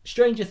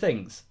Stranger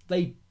Things.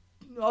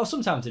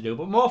 Sometimes they do,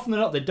 but more often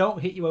than not, they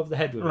don't hit you over the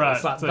head with it. Right,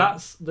 It's like, so-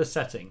 that's the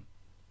setting.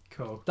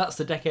 Cool. That's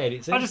the decade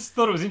it's in. I just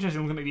thought it was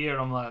interesting looking at the year,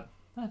 and I'm like,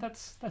 oh,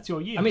 that's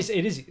your year. I mean,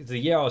 it's the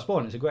year I was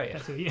born. It's a great year.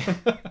 that's your year.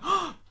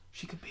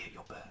 She could be at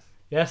your birth.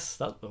 Yes,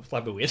 that'd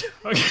be weird.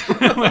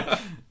 Okay.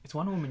 It's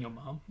Wonder Woman, your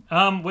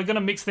mum. We're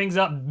gonna mix things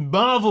up.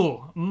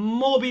 Marvel,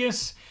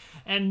 Morbius,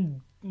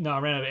 and no, I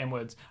ran out of M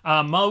words.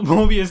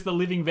 Morbius, the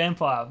living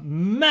vampire.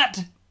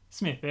 Matt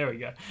Smith, there we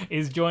go,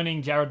 is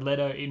joining Jared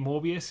Leto in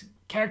Morbius.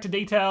 Character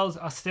details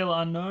are still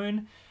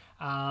unknown.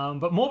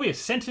 But Morbius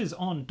centers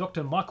on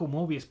Dr. Michael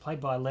Morbius, played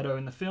by Leto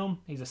in the film.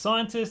 He's a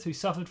scientist who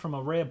suffered from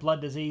a rare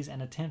blood disease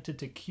and attempted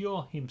to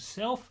cure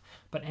himself,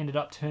 but ended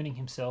up turning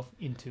himself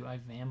into a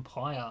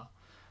vampire.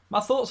 My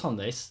thoughts on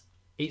this,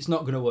 it's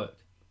not going to work.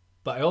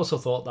 But I also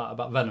thought that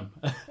about Venom.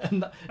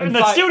 and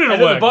that still didn't at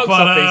the work, box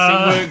but,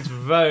 office, it worked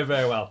very,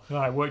 very well.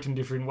 It worked in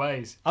different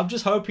ways. I'm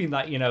just hoping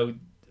that,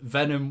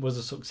 Venom was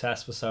a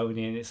success for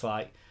Sony, and it's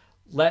like,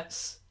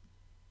 let's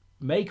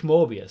make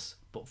Morbius,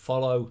 but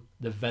follow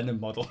the Venom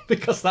model,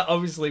 because that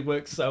obviously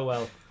works so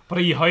well. But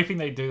are you hoping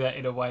they do that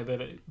in a way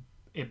that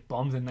it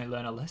bombs and they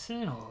learn a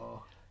lesson,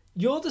 or...?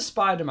 You're the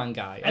Spider-Man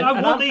guy. And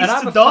I want these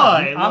I'm to a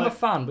die, Fan. I'm a like-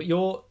 fan, but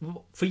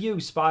for you,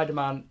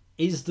 Spider-Man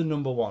is the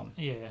number one.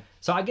 Yeah.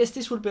 So I guess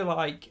this would be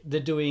like they're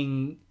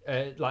doing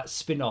like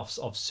spin-offs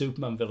of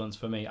Superman villains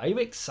for me. Are you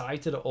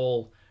excited at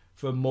all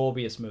for a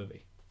Morbius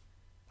movie?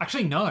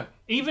 Actually, no.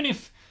 Even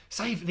if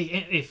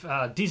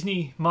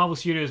Disney, Marvel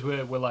Studios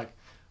were like,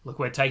 look,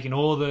 we're taking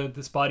all the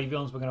Spidey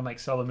villains, we're going to make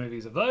solo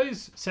movies of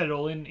those, set it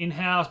all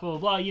in-house, blah, blah,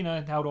 blah, you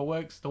know, how it all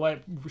works, the way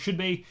it should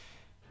be.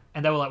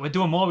 And they were like, we're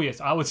doing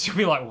Morbius. I would still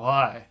be like,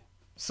 why?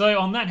 So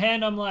on that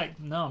hand, I'm like,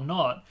 no, I'm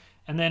not.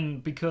 And then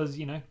because,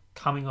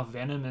 coming off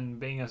Venom and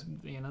being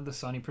the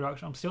Sony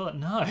production, I'm still like,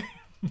 no.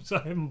 So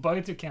on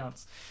both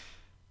accounts,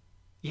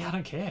 yeah, I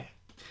don't care.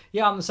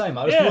 Yeah, I'm the same.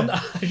 I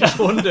just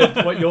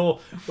wondered what your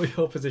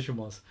position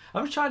was.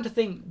 I was trying to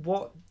think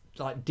what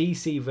like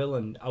DC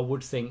villain I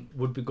would think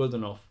would be good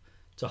enough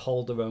to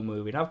hold their own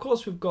movie. Now, of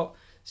course, we've got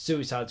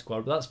Suicide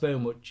Squad, but that's very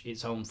much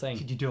its own thing.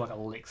 Could you do like a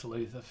Lex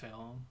Luthor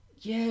film?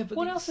 Yeah, but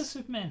what else does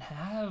Superman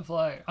have?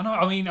 Like,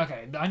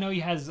 I know he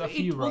has a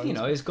few roles.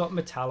 He's got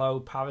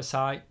Metallo,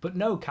 Parasite, but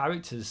no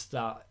characters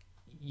that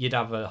you'd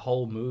have a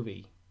whole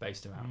movie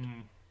based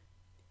around.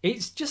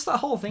 It's just that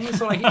whole thing. It's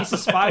like it's a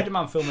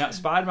Spider-Man film about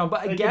Spider-Man,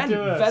 but again,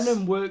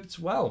 Venom worked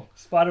well.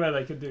 Spider-Man,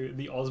 they could do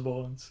the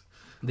Osborns.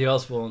 The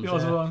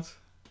Osborns.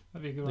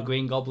 That'd be a good the one.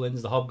 Green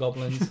Goblins, the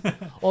Hobgoblins.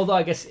 Although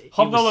I guess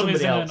Hobgoblin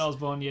isn't an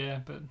Osborn, yeah,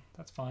 but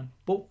that's fine.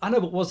 But I know,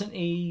 but wasn't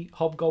he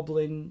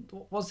Hobgoblin?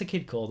 What's the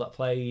kid called that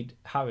played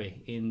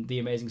Harry in The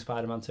Amazing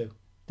Spider-Man 2?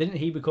 Didn't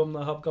he become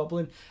the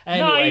Hobgoblin?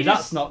 Anyway,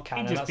 that's not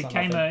canon.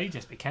 He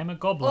just became a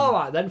goblin. All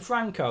right, then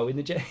Franco in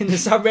the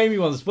Sam Raimi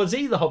ones, was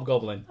he the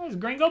Hobgoblin? He was a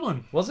Green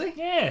Goblin. Was he?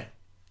 Yeah.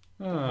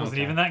 Wasn't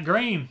even that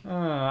green.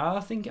 I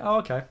think. Oh,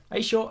 okay. Are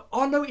you sure?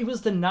 Oh no, he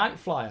was the Night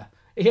Flyer.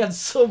 He had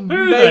some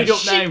Who made the up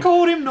shit name.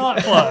 called him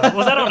Nightflyer?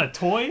 Was that on a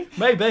toy?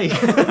 Maybe.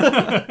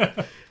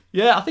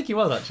 Yeah, I think he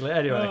was actually.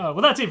 Anyway, well,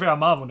 that's it for our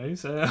Marvel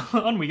news.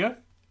 On we go.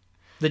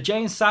 the Jay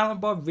and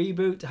Silent Bob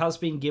reboot has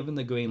been given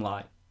the green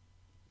light.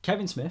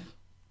 Kevin Smith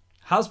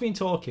has been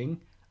talking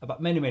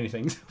about many, many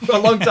things for a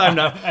long time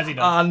now. As he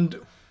does.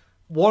 And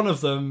one of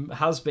them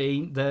has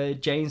been the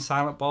Jay and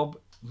Silent Bob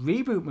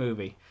reboot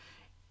movie.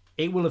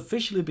 It will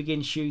officially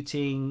begin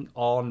shooting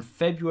on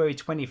February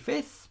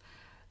 25th,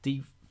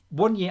 the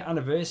 1 year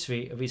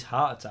anniversary of his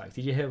heart attack.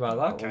 Did you hear about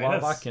that? Okay, a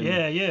while back? And,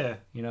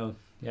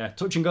 yeah.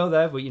 Touch and go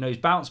there, but he's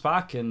bounced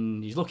back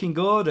and he's looking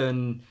good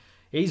and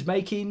he's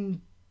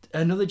making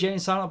another Jay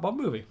and Silent Bob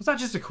movie. Was that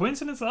just a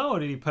coincidence though, or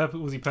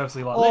was he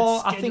purposely like?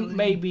 Or I think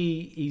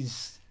maybe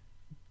he's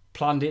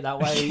planned it that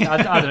way.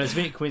 I don't know. It's a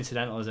bit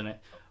coincidental, isn't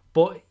it?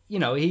 But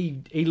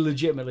he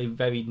legitimately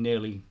very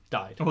nearly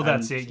died. Well,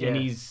 that's it. Yeah. And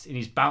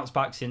he's bounced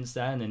back since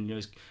then, and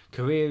his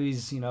career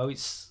is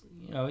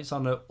it's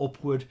on an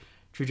upward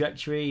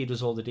trajectory. He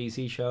does all the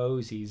DC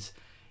shows. He's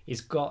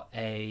got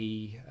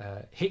a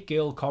Hit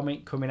Girl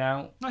comic coming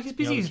out. Like he's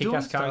busy. He's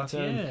doing stuff.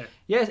 Yeah.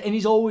 Yes, and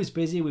he's always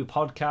busy with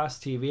podcasts,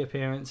 TV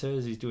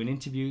appearances. He's doing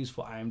interviews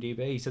for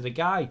IMDb. So the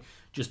guy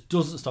just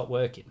doesn't stop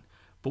working.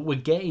 But we're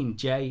getting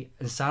Jay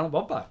and Silent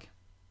Bob back.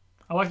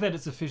 I like that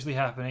it's officially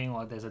happening.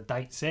 Like there's a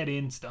date set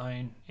in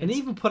stone. And he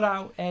even put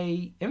out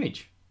a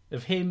image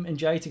of him and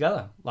Jay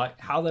together, like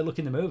how they look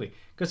in the movie.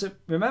 Because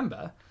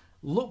remember,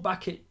 look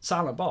back at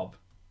Silent Bob.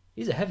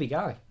 He's a heavy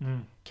guy.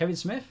 Kevin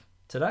Smith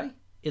today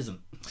isn't.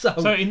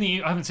 So in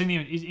the I haven't seen the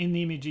image. In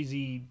the image, does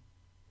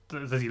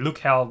he look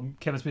how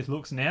Kevin Smith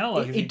looks now?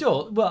 Like, he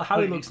does. Well, how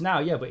he looks now,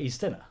 yeah, but he's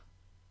thinner.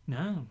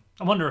 No,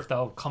 I wonder if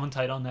they'll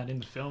commentate on that in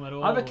the film at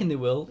all. I reckon they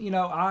will. You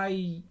know,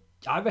 I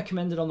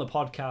recommended on the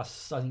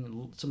podcast, I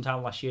think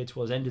sometime last year,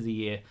 towards the end of the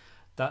year,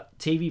 that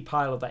TV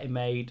pilot that he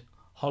made,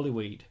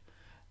 Hollywood.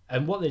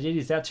 And what they did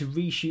is they had to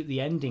reshoot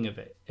the ending of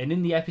it. And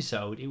in the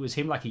episode, it was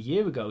him like a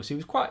year ago. So he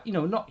was quite,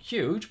 not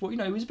huge, but, he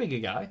was a bigger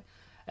guy.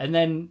 And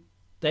then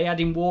they had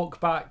him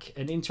walk back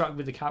and interact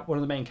with one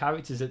of the main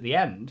characters at the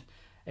end.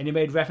 And he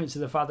made reference to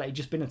the fact that he'd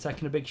just been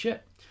taking a big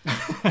shit.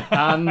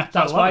 And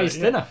that's why he's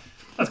thinner.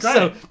 That's great.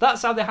 So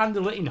that's how they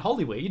handle it in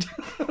Hollywood.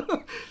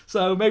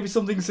 So maybe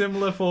something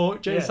similar for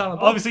Jay and Silent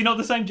Bob. Obviously not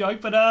the same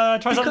joke, but try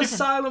something different. Because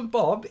Silent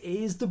Bob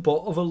is the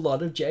butt of a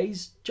lot of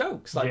Jay's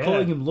jokes. Like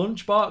calling him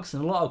Lunchbox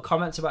and a lot of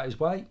comments about his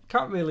weight.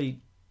 Can't really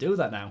do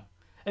that now.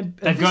 And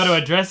they've got to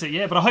address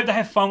it, but I hope they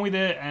have fun with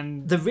it.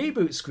 And the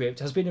reboot script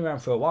has been around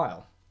for a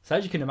while. So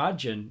as you can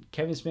imagine,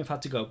 Kevin Smith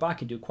had to go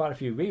back and do quite a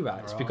few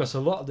rewrites because a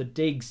lot of the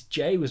digs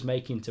Jay was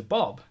making to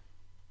Bob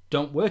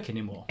don't work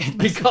anymore.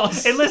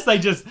 Because unless they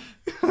do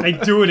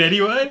it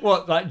anyway.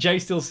 What, like Jay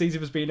still sees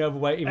him as being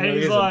overweight even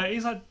though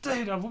he's like,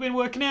 dude, I've been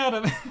working out.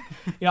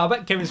 I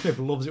bet Kevin Smith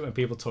loves it when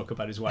people talk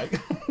about his weight.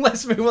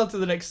 Let's move on to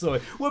the next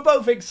story. We're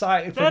both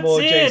excited for more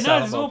Jay and Silent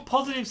Bob. There's all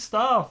positive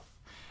stuff.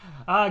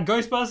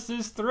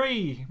 Ghostbusters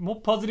 3. More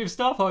positive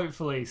stuff,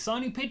 hopefully.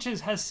 Sony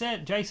Pictures has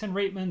set Jason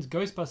Reitman's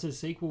Ghostbusters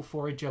sequel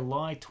for a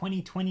July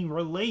 2020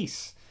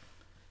 release.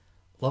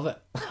 Love it.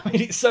 I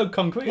mean, it's so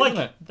concrete, isn't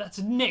it? That's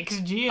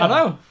next year. I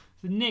know.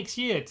 Next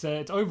year. It's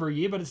over a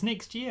year, but it's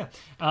next year.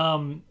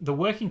 The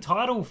working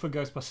title for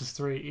Ghostbusters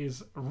 3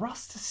 is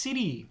Rust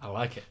City. I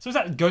like it. So is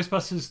that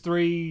Ghostbusters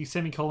 3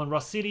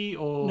 Rust City,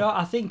 or no?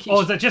 I think.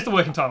 Or is that just the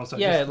working title? So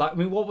yeah,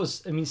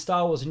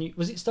 Star Wars and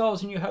was it Star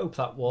Wars: A New Hope?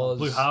 That was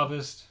Blue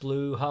Harvest.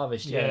 Blue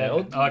Harvest.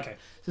 Yeah. Okay.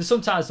 So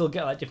sometimes they'll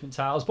get like different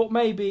titles, but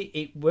maybe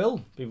it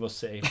will be Rust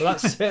City. But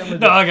that's certainly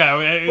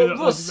But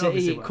Rust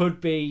City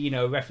could be,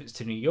 a reference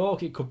to New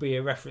York. It could be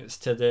a reference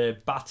to the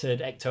battered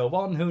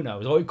Ecto-1. Who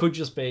knows? Or it could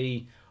just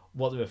be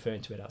what they're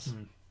referring to it as.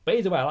 But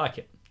either way, I like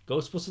it.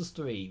 Ghostbusters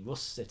 3,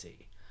 Rust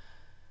City.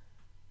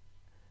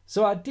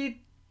 So I think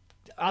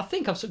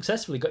I've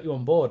successfully got you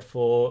on board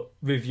for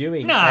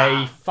reviewing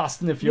a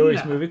Fast and the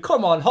Furious movie.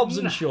 Come on, Hobbs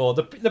and Shaw.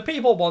 The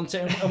people want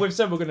it, and we've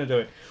said we're going to do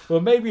it. Well,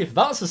 maybe if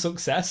that's a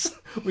success,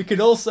 we could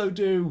also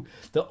do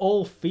the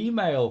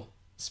all-female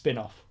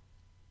spin-off.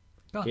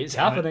 It's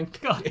happening.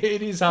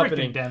 It is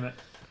happening. Damn it.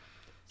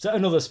 So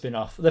another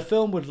spin-off. The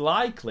film would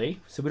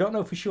likely, so we don't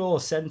know for sure,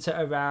 centre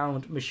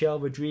around Michelle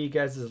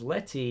Rodriguez's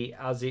Letty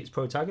as its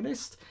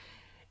protagonist.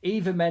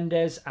 Eva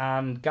Mendes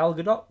and Gal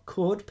Gadot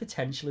could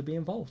potentially be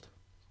involved.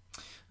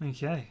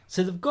 Okay.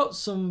 So they've got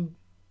some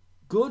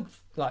good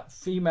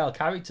female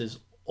characters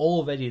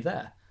already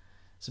there.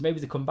 So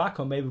maybe they come back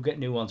or maybe we'll get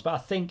new ones. But I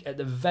think at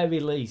the very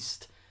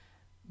least,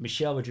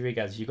 Michelle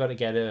Rodriguez, you've got to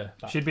get her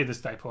back. She'd be the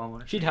staple, I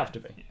want. She'd have to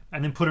be. Yeah.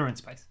 And then put her in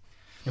space.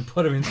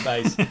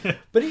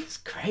 But it's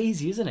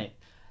crazy, isn't it?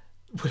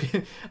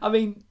 I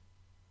mean,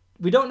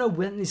 we don't know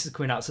when this is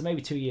coming out, so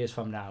maybe 2 years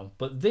from now.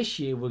 But this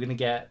year we're going to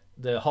get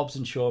the Hobbs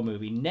and Shaw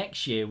movie.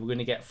 Next year we're going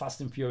to get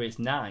Fast and Furious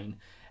 9.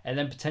 And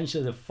then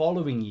potentially the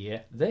following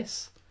year,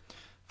 this.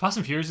 Fast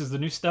and Furious is the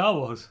new Star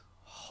Wars.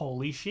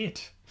 Holy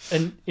shit.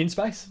 And in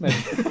space, maybe.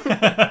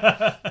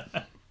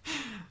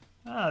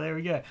 There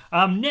we go.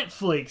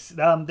 Netflix,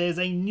 there's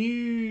a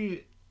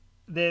new...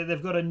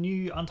 They've got a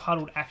new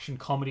untitled action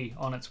comedy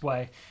on its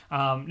way.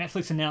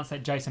 Netflix announced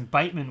that Jason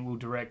Bateman will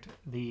direct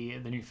the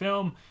new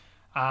film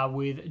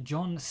with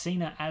John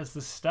Cena as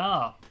the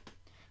star.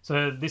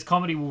 So this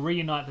comedy will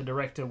reunite the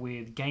director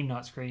with Game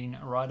Night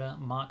screenwriter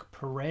Mark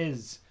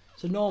Perez.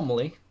 So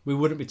normally, we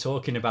wouldn't be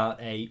talking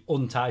about a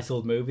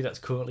untitled movie that's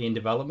currently in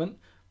development,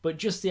 but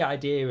just the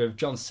idea of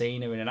John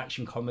Cena in an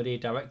action comedy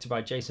directed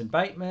by Jason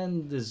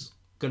Bateman, there's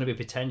going to be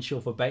potential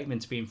for Bateman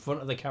to be in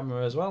front of the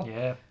camera as well.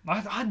 Yeah,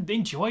 I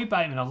enjoy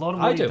Bateman, a lot of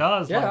what he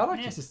does. Yeah, I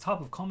like it. It's this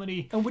type of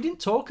comedy. And we didn't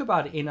talk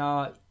about it in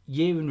our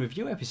year in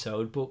review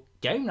episode, but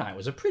Game Night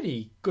was a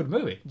pretty good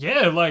movie.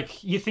 Yeah,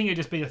 you think it'd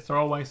just be a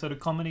throwaway sort of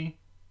comedy,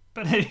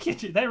 but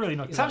they really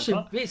knocked it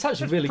out. It's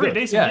actually really pretty good.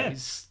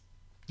 Decent,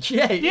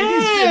 It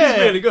is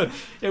really good.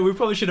 Yeah, we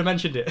probably should have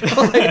mentioned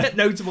it.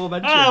 Notable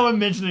mention. We're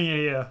mentioning it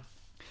here.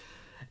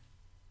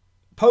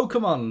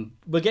 Pokemon.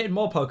 We're getting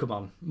more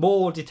Pokemon.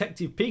 More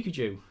Detective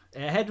Pikachu.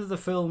 Ahead of the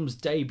film's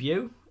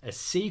debut, a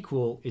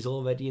sequel is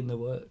already in the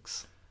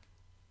works.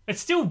 It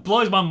still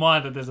blows my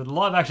mind that there's a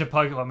live-action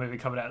Pokemon movie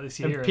coming out this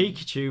year. And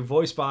Pikachu,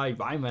 voiced by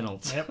Ryan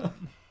Reynolds. Yep.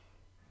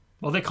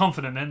 Well, they're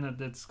confident then that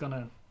it's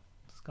gonna.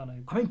 I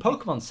mean,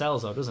 Pokemon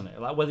sells though, doesn't it?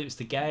 Like whether it's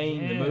the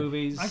game, the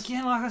movies.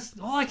 Again,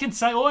 all I can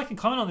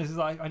comment on this is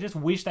I just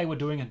wish they were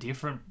doing a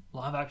different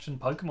live-action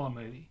Pokemon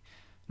movie.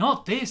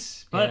 Not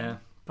this, but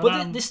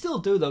But they still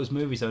do those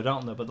movies, though,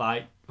 don't they? But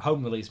like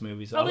home release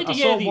movies. Oh, they do, I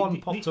saw the, one the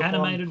popped up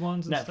animated on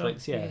ones and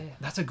Netflix. stuff. Yeah,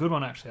 That's a good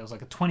one, actually. It was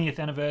like a 20th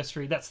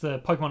anniversary. That's the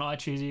Pokemon I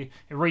Choose You.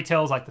 It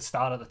retells like the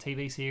start of the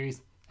TV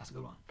series. That's a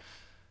good one.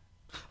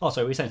 Oh,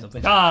 sorry, were you saying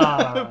something?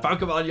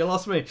 Pokemon, you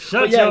lost me.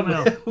 Shut your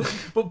mouth.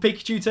 But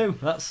Pikachu 2.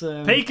 That's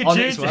on its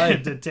Pikachu way.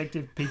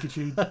 Detective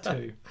Pikachu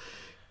 2.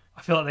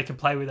 I feel like they can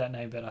play with that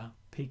name better.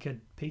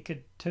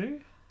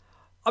 Pikachu?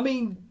 I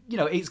mean,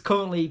 it's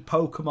currently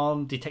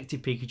Pokemon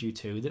Detective Pikachu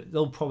 2.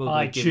 They'll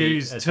probably give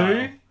choose it a 2?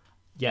 title.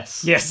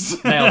 Yes.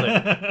 Nailed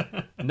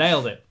it.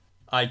 Nailed it.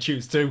 I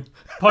choose 2.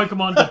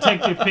 Pokemon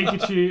Detective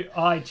Pikachu,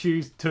 I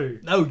choose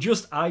 2. No,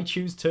 just I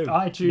choose 2.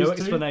 I choose 2. No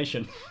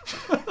explanation.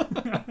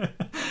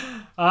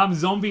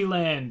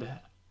 Zombieland.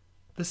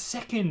 The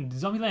second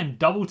Zombieland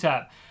Double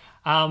Tap.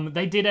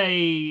 They did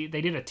a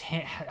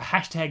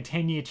hashtag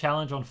 10-year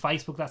challenge on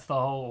Facebook. That's the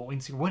whole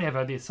Instagram,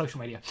 whatever, the social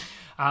media.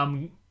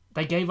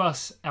 They gave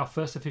us our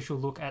first official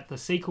look at the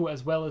sequel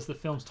as well as the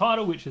film's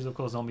title, which is of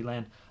course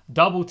Zombieland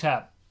Double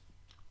Tap.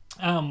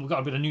 We've got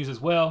a bit of news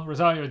as well.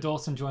 Rosario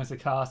Dawson joins the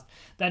cast.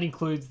 That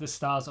includes the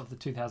stars of the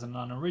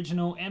 2009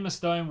 original, Emma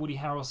Stone, Woody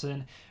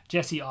Harrelson,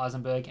 Jesse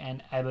Eisenberg,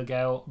 and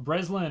Abigail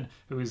Breslin,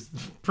 who is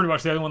pretty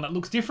much the only one that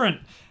looks different,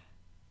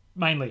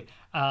 mainly.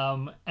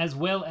 As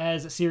well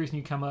as a series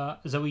newcomer,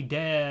 Zoe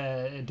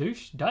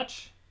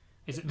Dutch.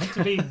 Is it meant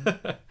to be?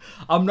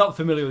 I'm not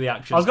familiar with the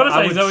actress. I was going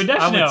to say Zoe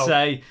Dutch. I would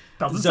say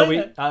Doesn't Zoe.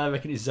 say that. I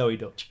reckon it's Zoe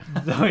Dutch.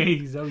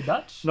 Zoe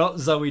Dutch? Not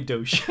Zoe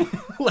Douche.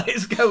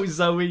 Let's go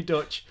Zoe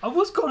Dutch. I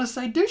was going to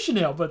say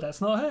Duchanel, but that's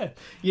not her.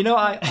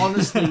 I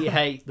honestly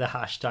hate the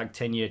hashtag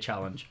 10-year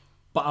challenge.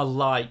 But I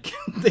like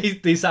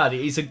this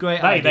idea. It's a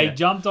great idea. They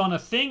jumped on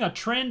a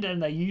trend,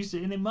 and they used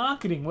it in their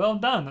marketing. Well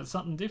done. That's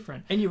something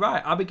different. And you're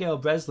right. Abigail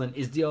Breslin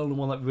is the only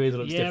one that really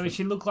looks different. Yeah, but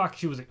she looked like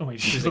she was.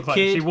 She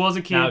was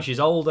a kid. Now she's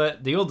older.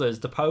 The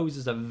others, the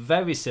poses are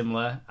very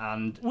similar,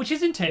 and which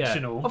is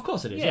intentional. Yeah. Of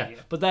course it is. Yeah.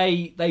 But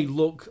they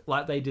look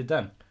like they did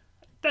then.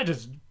 They're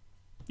just,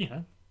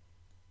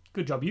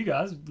 good job, you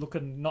guys,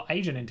 looking not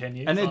aging in 10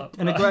 years.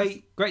 And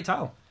a great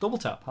title. Double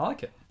Tap. I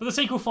like it. But the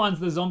sequel finds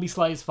the zombie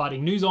slayers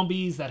fighting new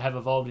zombies that have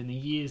evolved in the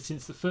years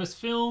since the first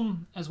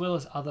film, as well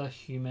as other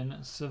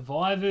human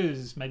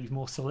survivors, maybe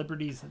more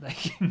celebrities that they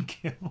can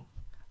kill.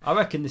 I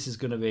reckon this is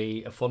going to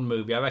be a fun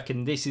movie. I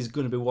reckon this is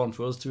going to be one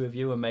for us to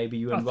review, and maybe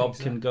you and Rob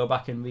can go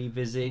back and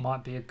revisit.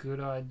 Might be a good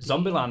idea.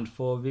 Zombieland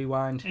for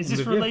Rewind. Is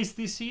this released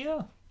this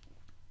year?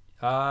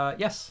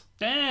 Yes.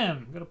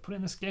 Damn, got to put it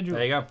in the schedule.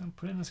 There you go.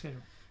 Put it in the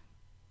schedule.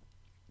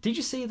 Did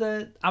you see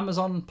the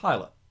Amazon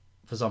pilot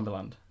for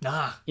Zombieland?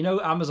 Nah.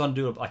 Amazon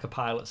do like a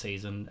pilot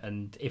season,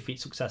 and if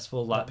it's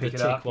successful, like the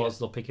tick was,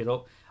 they'll pick it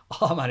up.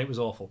 Oh man, it was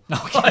awful.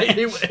 Okay.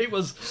 it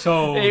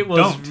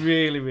was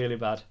really, really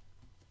bad.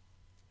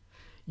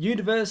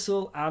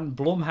 Universal and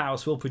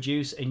Blumhouse will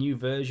produce a new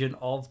version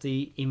of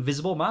The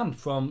Invisible Man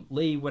from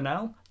Leigh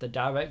Whannell, the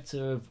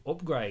director of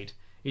Upgrade.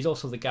 He's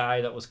also the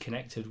guy that was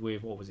connected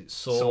with,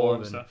 Saw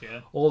and stuff, yeah.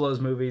 All those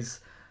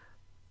movies.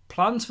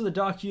 Plans for the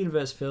Dark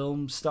Universe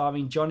film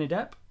starring Johnny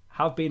Depp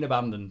have been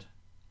abandoned.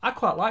 I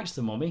quite liked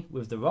The Mummy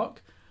with The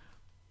Rock,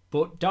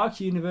 but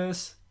Dark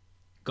Universe,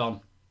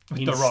 gone.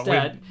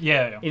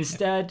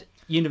 Instead,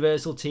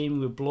 Universal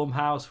teaming with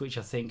Blumhouse, which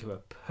I think are a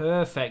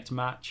perfect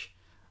match.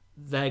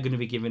 They're going to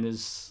be giving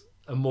us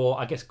a more,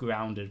 I guess,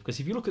 grounded.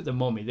 Because if you look at The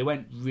Mummy, they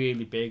went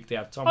really big. They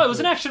had Tom Cruise. It was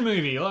an action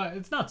movie.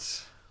 It's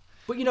nuts.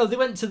 But, they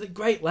went to the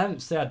great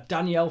lengths. They had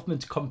Danny Elfman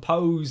to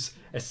compose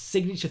a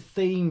signature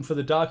theme for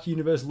the Dark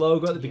Universe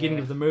logo at the beginning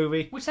of the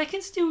movie. Which they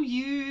can still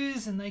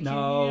use, and they can...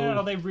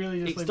 or they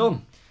really just... It's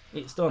done.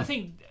 It's done. I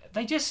think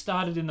they just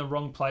started in the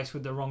wrong place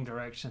with the wrong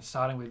direction,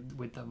 starting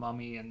with The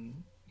Mummy,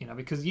 and,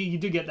 because you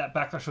do get that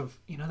backlash of,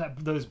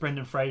 those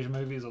Brendan Fraser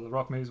movies or the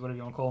Rock movies, whatever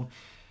you want to call them.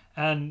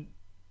 And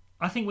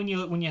I think when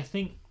you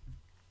think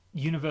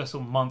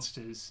Universal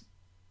monsters,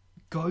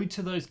 go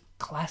to those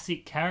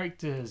classic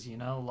characters,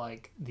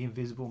 like the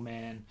Invisible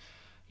Man,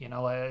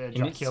 like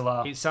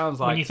Dracula. It sounds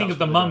like when you think of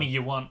the Mummy,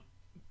 you want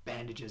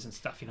bandages and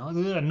stuff,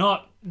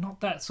 not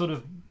that sort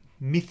of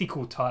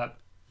mythical type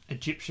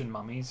Egyptian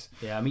mummies.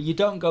 Yeah, I mean, you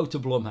don't go to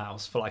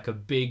Blumhouse for like a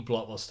big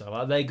blockbuster.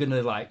 Like, they're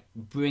gonna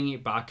bring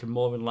it back and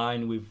more in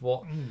line with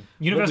what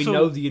we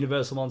know the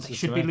Universal monsters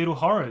should be. Little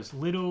horrors,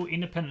 little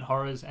independent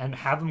horrors, and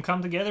have them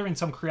come together in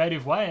some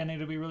creative way, and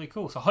it'll be really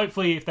cool. So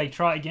hopefully, if they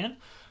try again,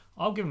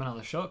 I'll give them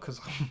another shot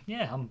because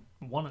I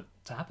want it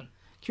to happen.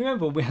 Can you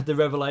remember when we had the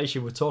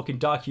revelation? We're talking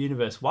Dark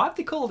Universe. Why have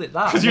they called it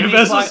that? Because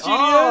Universal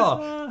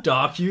Studios.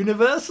 Dark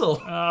Universal.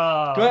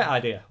 Great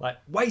idea.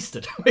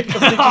 Wasted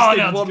because they just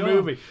did one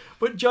movie.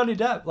 But Johnny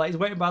Depp, he's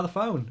waiting by the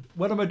phone.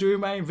 When am I doing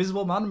my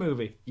Invisible Man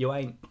movie? You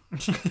ain't.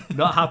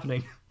 Not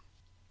happening.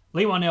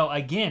 Leigh Whannell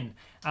again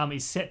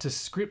is set to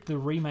script the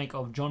remake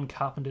of John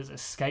Carpenter's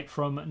Escape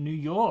from New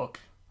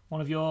York.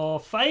 One of your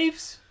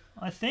faves,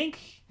 I think.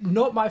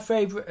 Not my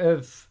favourite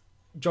of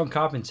John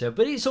Carpenter,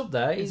 but it's up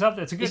there. It's up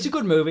there. It's a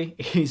good movie.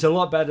 It's a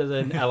lot better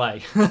than LA.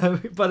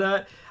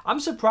 But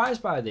I'm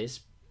surprised by this.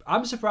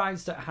 I'm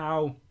surprised at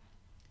how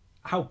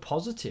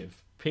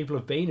positive people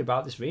have been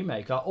about this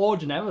remake.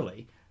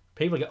 Ordinarily,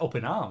 people get up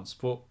in arms.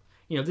 But,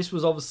 this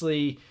was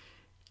obviously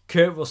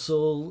Kurt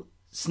Russell,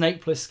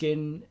 Snake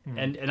Plissken,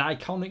 and an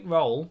iconic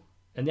role.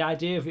 And the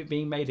idea of it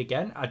being made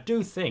again, I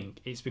do think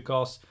it's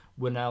because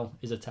Winnell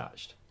is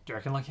attached. Do you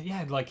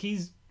reckon,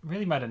 he's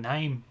really made a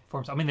name for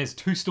himself. I mean, there's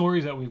 2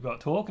 stories that we've got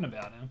talking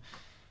about him.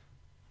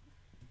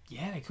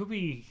 Yeah, there could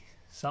be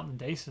something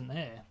decent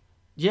there.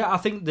 Yeah, I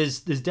think there's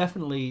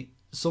definitely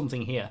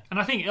something here. And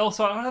I think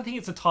also, I don't think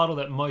it's a title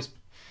that most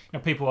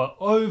people are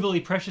overly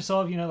precious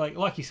of.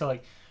 Like you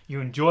said,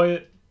 you enjoy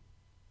it,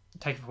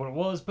 take it for what it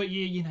was, but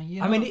you're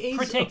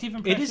protective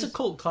and precious. It is a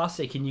cult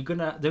classic, and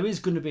there is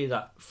gonna be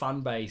that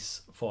fan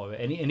base for it,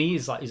 and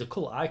he's a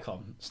cult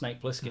icon,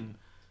 Snake Plissken.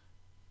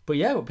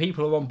 But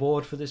people are on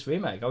board for this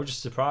remake. I was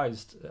just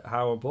surprised at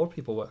how on board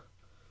people were.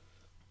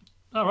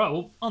 All right,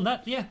 well, on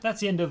that,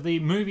 that's the end of the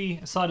movie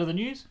side of the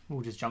news.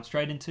 We'll just jump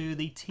straight into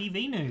the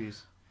TV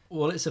news.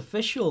 Well, it's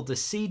official. The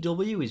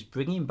CW is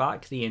bringing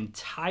back the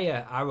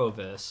entire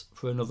Arrowverse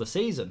for another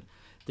season.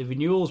 The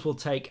renewals will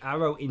take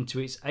Arrow into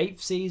its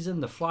 8th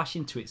season, The Flash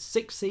into its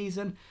 6th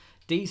season,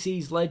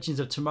 DC's Legends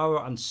of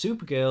Tomorrow and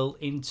Supergirl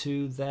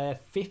into their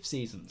 5th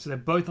season. So they're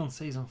both on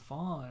season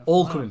 5.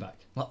 All coming back.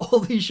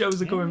 All these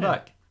shows are coming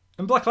back.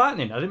 And Black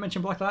Lightning, I didn't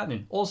mention Black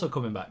Lightning, also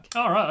coming back.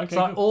 All right, okay.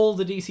 So all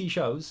the DC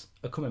shows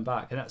are coming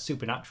back, and that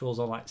Supernatural's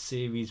on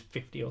series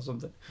 50 or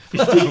something.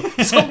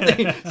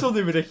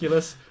 something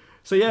ridiculous.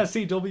 So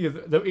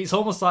CW, it's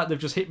almost like they've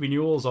just hit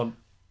renewals on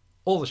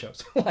all the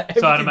shows.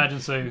 So I'd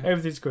imagine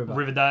everything's coming back.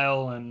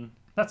 Riverdale, and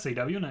that's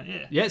CW, isn't it?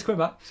 Yeah. Yeah, it's coming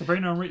back.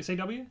 Sabrina on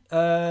CW?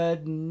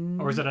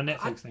 Or is it a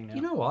Netflix thing now?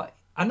 You know what?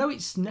 I know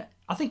it's...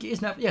 I think it is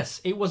Netflix.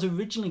 Yes, it was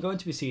originally going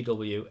to be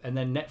CW, and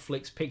then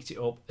Netflix picked it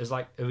up as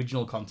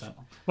original content.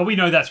 Well, we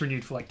know that's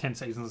renewed for 10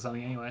 seasons or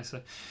something anyway.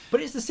 So,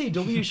 but it's the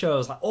CW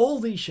shows, all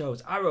these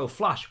shows, Arrow,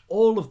 Flash,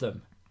 all of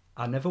them.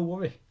 I never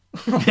worry.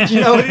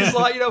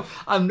 It's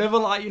I'm never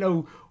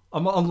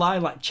I'm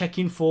online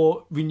checking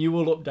for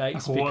renewal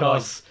updates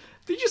because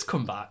they just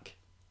come back.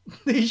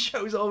 These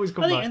shows always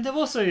come back. And they've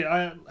also,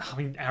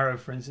 Arrow,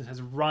 for instance,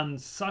 has run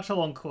such a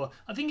long course.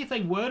 I think if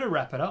they were to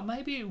wrap it up,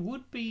 maybe it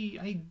would be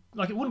it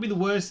wouldn't be the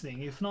worst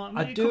thing. If not,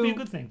 it could be a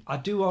good thing. I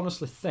do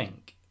honestly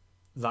think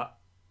that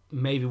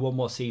maybe one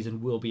more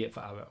season will be it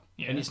for Arrow.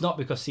 Yeah. And it's not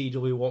because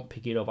CW won't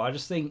pick it up. I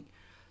just think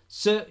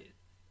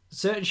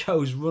certain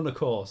shows run a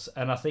course,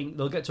 and I think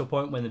they'll get to a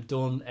point when they've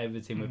done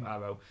everything with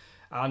Arrow,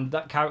 and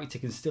that character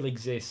can still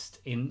exist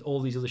in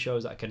all these other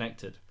shows that are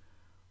connected.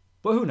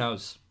 But who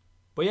knows?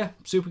 But yeah,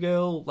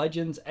 Supergirl,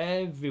 Legends,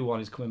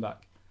 everyone is coming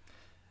back.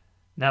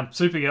 Now,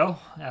 Supergirl,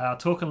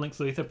 talking Lex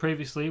Luthor,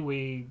 previously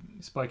we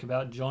spoke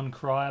about John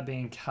Cryer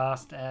being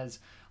cast as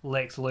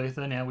Lex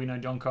Luthor. Now we know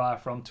John Cryer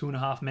from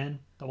 2.5 Men,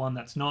 the one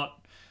that's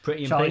not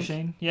Pretty in Charlie Pink.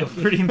 Sheen. Yeah,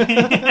 Pretty in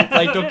Pink.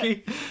 Like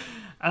Ducky.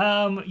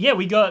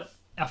 We got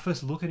our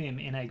first look at him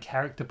in a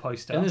character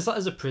poster. And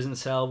there's a prison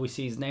cell. We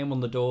see his name on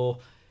the door.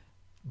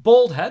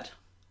 Bald head.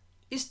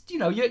 It's,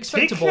 you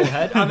expect a bald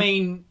head. I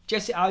mean,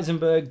 Jesse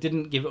Eisenberg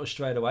didn't give it us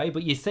straight away,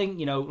 but you think,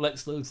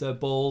 Lex Luthor,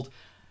 bald.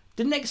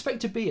 Didn't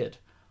expect a beard,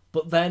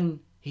 but then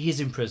he is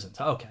in prison.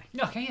 So, okay,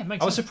 yeah, makes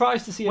sense. I was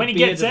surprised to see when a he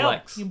beard gets of out,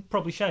 Lex. He'll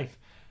probably shave.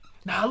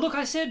 Now, look,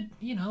 I said,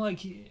 I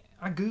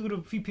Googled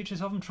a few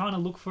pictures of him trying to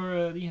look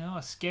for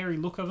a scary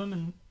look of him,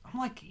 and I'm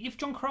like, if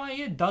John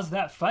Cryer does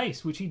that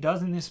face, which he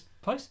does in this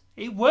post,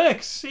 it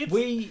works.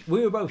 We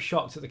were both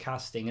shocked at the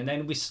casting, and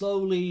then we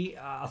slowly,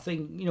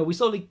 we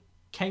slowly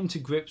came to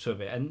grips with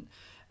it,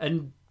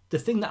 and the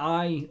thing that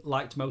I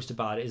liked most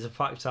about it is the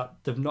fact that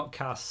they've not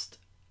cast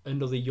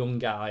another young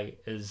guy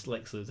as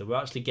Lex Luthor. We're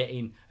actually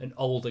getting an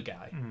older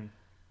guy.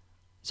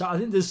 So I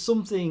think there's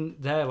something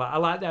there. I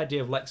like the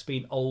idea of Lex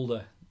being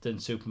older than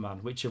Superman,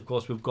 which of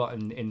course we've got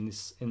in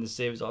the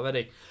series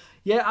already.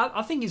 Yeah,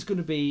 I think it's going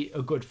to be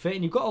a good fit,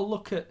 and you've got to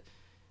look at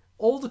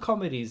all the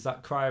comedies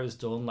that Cryer has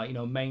done,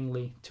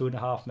 mainly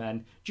 2.5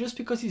 Men. Just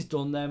because he's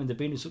done them and they've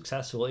been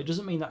successful, it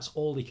doesn't mean that's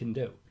all he can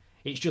do.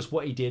 It's just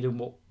what he did and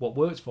what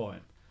works for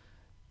him.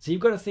 So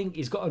you've got to think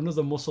he's got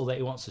another muscle that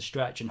he wants to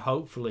stretch, and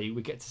hopefully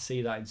we get to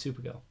see that in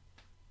Supergirl.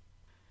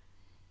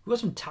 We've got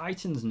some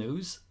Titans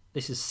news.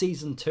 This is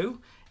Season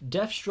 2.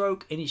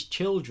 Deathstroke and his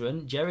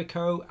children,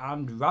 Jericho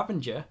and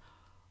Ravager,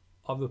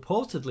 are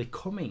reportedly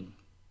coming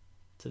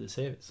to the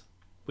series,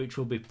 which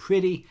will be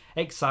pretty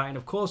exciting.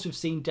 Of course, we've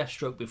seen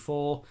Deathstroke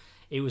before.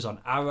 He was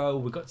on Arrow.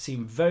 We got to see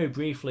him very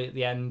briefly at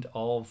the end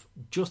of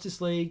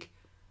Justice League.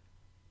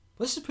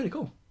 But this is pretty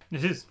cool.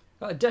 It is.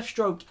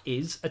 Deathstroke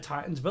is a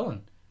Titans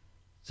villain.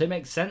 So it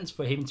makes sense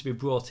for him to be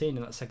brought in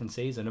that second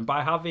season. And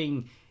by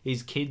having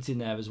his kids in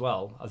there as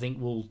well, I think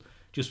we'll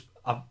just,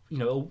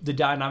 the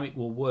dynamic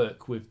will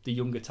work with the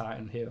younger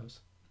Titan heroes.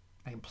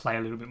 They can play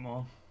a little bit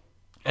more.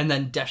 And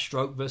then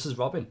Deathstroke versus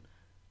Robin.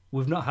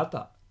 We've not had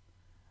that.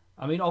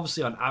 I mean,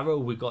 obviously on Arrow,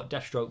 we've got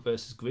Deathstroke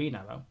versus Green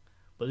Arrow.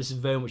 But this is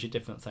very much a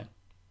different thing.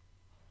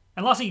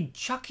 And lastly,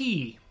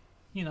 Chucky.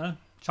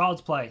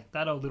 Child's Play,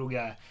 that old little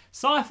guy.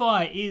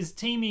 Sci-Fi is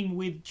teaming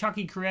with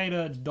Chucky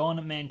creator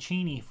Don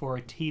Mancini for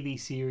a TV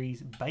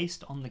series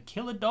based on the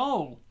Killer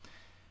Doll.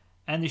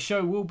 And the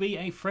show will be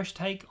a fresh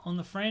take on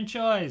the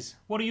franchise.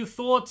 What are your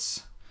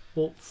thoughts?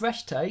 Well,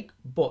 fresh take,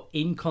 but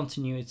in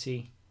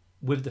continuity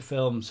with the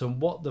film. So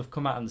what they've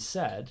come out and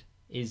said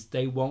is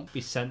they won't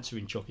be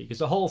censoring Chucky, because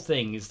the whole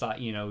thing is that,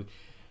 you know,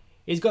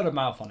 he's got a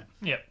mouth on him.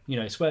 Yep. You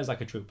know, he swears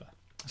like a trooper.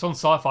 So on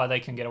Sci-Fi, they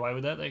can get away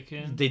with that.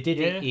 They did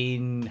it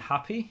in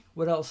Happy.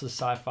 What else has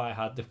Sci-Fi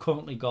had? They've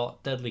currently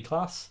got Deadly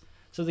Class,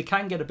 so they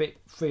can get a bit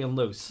free and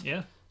loose.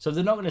 Yeah. So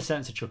they're not going to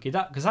censor Chucky,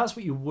 because that's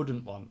what you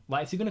wouldn't want.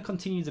 Like, if you're going to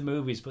continue the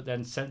movies but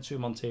then censor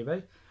him on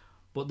TV,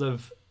 but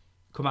they've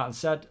come out and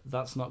said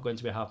that's not going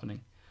to be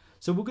happening.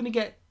 So we're going to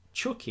get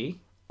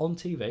Chucky on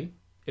TV,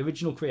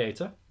 original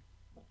creator,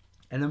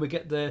 and then we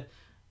get the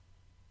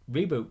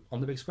reboot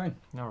on the big screen.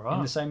 All right.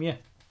 In the same year.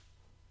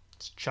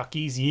 It's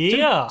Chucky's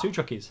year. Two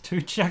Chuckies.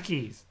 Two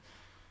Chuckies.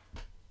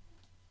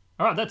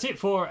 All right, that's it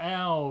for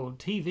our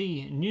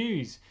TV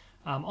news.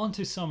 On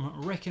to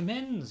some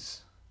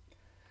recommends.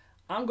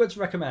 I'm going to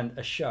recommend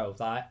a show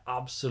that I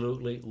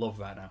absolutely love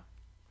right now.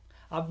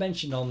 I've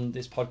mentioned on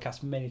this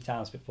podcast many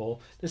times before,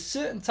 there's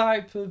certain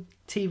type of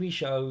TV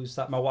shows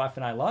that my wife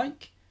and I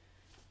like.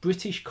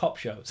 British cop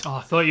shows. Oh,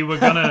 I thought you were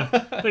gonna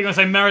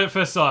say Married at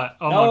First Sight.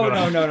 Oh my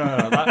god.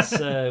 No. That's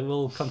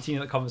we'll continue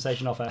that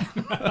conversation off air.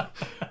 But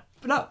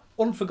no,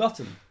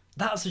 Unforgotten.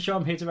 That's the show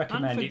I'm here to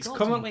recommend. It's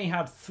currently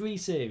had 3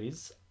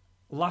 series.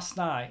 Last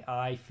night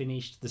I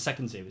finished the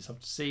second series.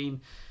 I've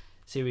seen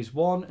series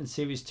 1 and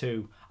series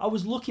 2. I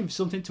was looking for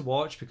something to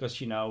watch because,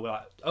 you know,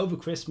 like over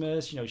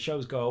Christmas, you know,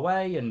 shows go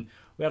away and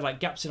we had like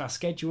gaps in our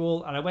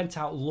schedule, and I went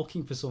out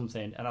looking for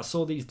something and I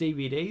saw these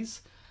DVDs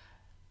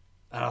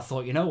and I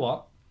thought, you know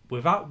what?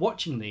 Without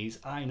watching these,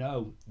 I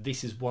know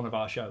this is one of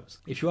our shows.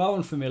 If you are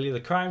unfamiliar, the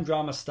crime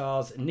drama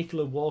stars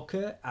Nicola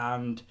Walker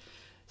and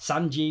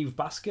Sanjeev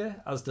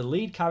Bhaskar as the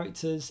lead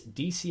characters,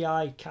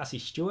 DCI Cassie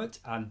Stewart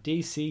and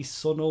DC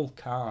Sunil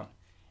Khan.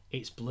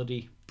 It's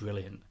bloody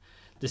brilliant.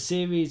 The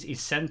series is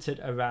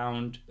centered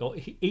around, or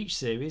each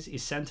series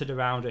is centered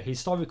around a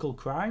historical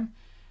crime,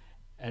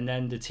 and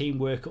then the team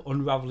work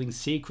unraveling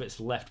secrets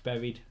left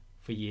buried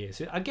for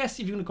years. I guess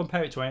if you're going to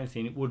compare it to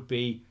anything, it would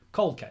be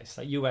Cold Case,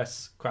 that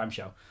US crime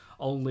show.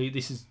 Only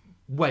this is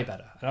way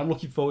better, and I'm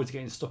looking forward to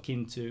getting stuck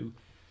into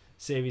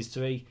series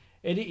 3.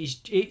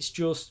 It's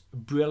just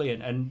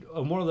brilliant, and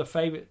one of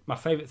my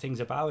favourite things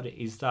about it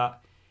is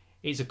that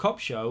it's a cop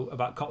show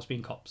about cops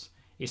being cops.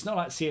 It's not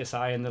like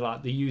CSI and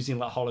they're using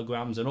like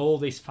holograms and all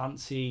this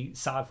fancy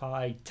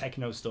sci-fi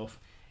techno stuff.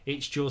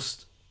 It's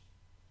just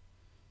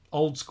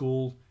old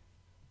school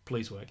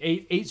police work.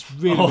 It's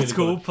really old really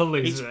school good.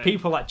 police. It's work.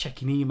 people like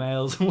checking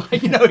emails,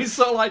 like, you know, it's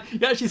sort of like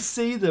you actually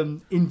see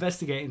them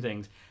investigating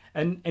things,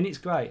 and it's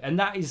great. And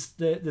that is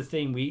the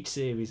theme with each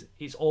series.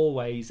 It's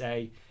always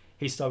a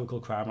historical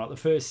crime. Like the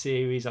first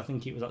series, I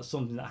think it was like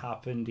something that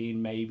happened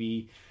in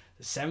maybe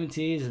the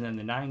 70s and then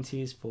the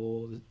 90s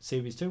for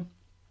series 2.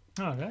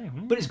 Okay.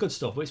 But it's good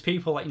stuff. It's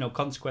people like, you know,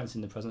 Consequence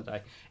in the present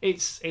day.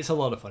 It's a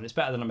lot of fun. It's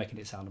better than I'm making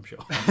it sound, I'm sure.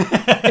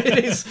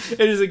 It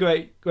is a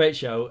great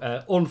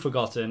show,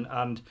 Unforgotten,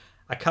 and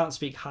I can't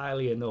speak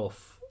highly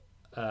enough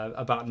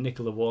about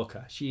Nicola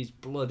Walker. She's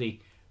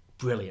bloody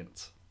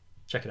brilliant.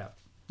 Check it out.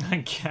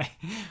 Okay,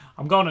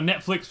 I'm going to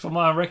Netflix for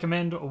my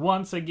recommend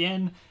once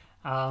again.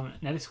 Now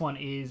this one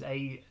is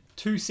a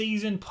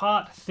 2-season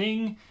part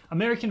thing,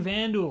 American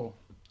Vandal.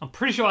 I'm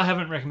pretty sure I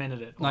haven't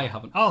recommended it. No, you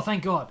haven't. Oh,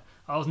 thank God.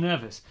 I was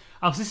nervous.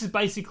 So this is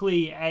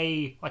basically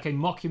a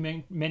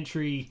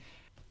mockumentary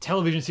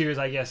television series,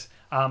 I guess,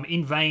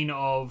 in vein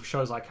of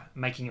shows like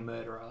Making a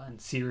Murderer and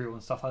Serial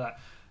and stuff like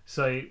that.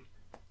 So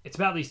it's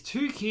about these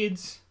 2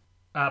 kids,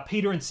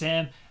 Peter and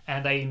Sam,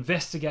 and they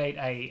investigate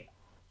a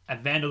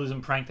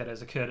vandalism prank that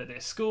has occurred at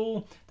their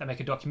school. They make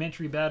a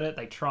documentary about it.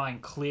 They try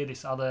and clear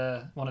this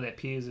one of their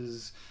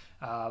peers'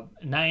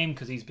 name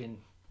because he's been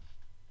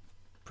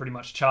pretty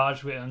much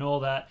charged with it and all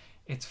that.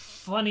 It's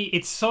funny.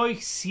 It's so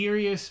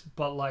serious,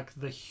 but like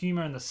the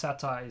humor and the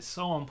satire is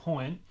so on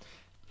point.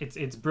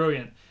 It's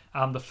brilliant.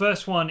 The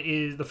first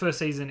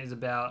season is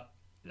about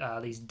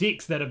these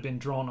dicks that have been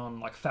drawn on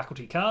like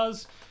faculty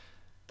cars.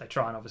 They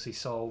try and obviously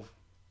solve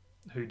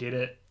who did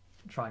it,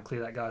 try and clear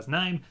that guy's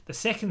name. The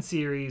second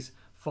series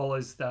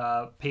follows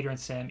Peter and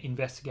Sam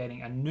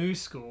investigating a new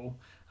school.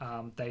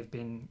 They've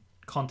been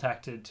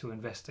contacted to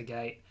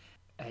investigate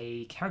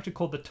a character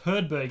called the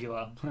Turd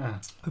Burglar,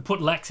 who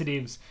put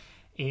laxatives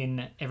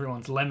in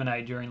everyone's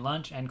lemonade during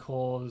lunch and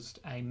caused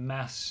a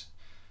mass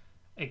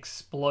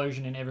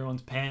explosion in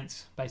everyone's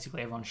pants.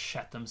 Basically, everyone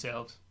shat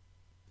themselves.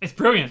 It's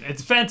brilliant.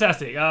 It's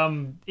fantastic. If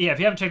you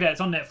haven't checked it out, it's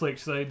on Netflix,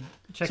 so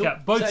check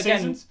out both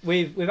seasons.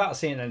 Without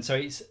seeing it then,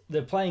 so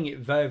they're playing it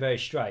very, very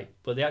straight,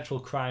 but the actual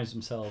crimes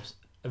themselves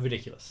are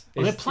ridiculous.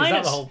 Well, they're playing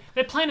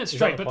it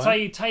straight, but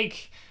say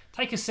take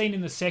a scene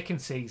in the second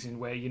season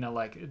where, you know,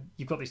 like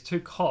you've got these 2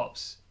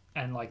 cops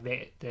and like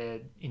they're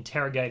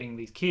interrogating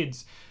these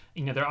kids.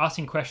 You know, they're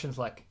asking questions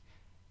like,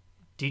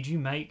 "Did you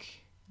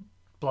make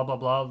blah blah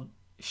blah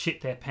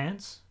shit their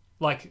pants?"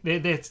 Like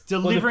they're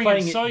delivering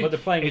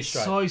it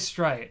so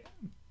straight,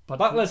 But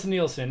Like Leslie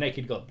Nielsen in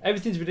Naked Gun.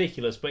 Everything's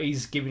ridiculous, but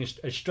he's giving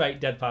a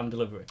straight deadpan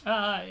delivery.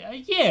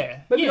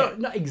 yeah, Maybe yeah.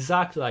 not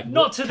exactly like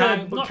Not to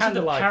kind, the but kind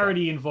of like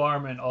parody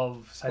environment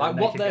of say like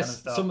the what Naked they're Gun and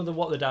stuff. some of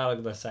what the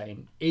dialogue they're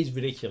saying is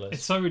ridiculous.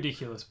 It's so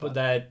ridiculous, but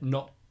they're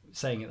not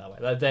saying it that way.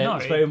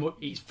 It's very much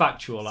it's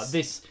factual. Like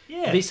this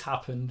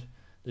happened.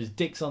 There's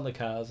dicks on the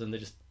cars, and they're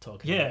just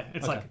talking. Yeah,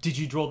 it's Okay. like, did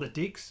you draw the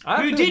dicks?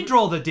 I've Who heard- did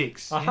draw the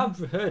dicks? I have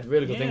heard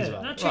really good things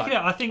about no, it. check it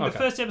out. I think the Okay.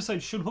 first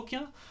episode should hook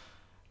you,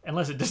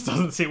 unless it just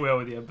doesn't sit well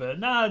with you. But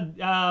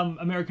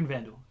American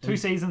Vandal, 2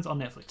 seasons on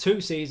Netflix. 2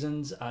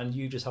 seasons, and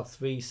you just have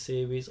 3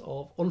 series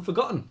of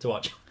Unforgotten to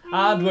watch.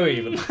 And we're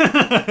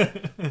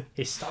even.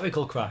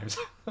 Historical crimes.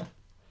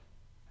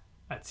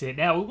 That's it.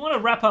 Now we want to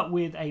wrap up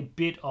with a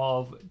bit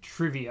of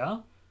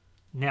trivia.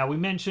 Now we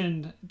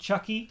mentioned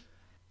Chucky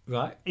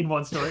Right. in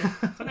one story, so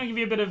I'm going to give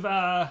you a bit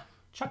of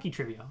Chucky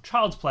trivia,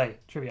 Child's Play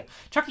trivia.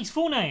 Chucky's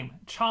full name,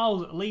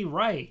 Charles Lee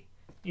Ray,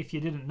 if you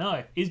didn't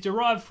know, is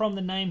derived from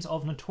the names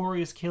of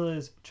notorious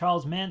killers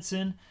Charles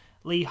Manson,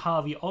 Lee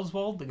Harvey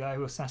Oswald, the guy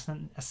who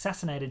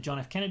assassinated John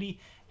F. Kennedy,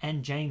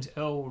 and James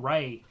Earl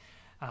Ray,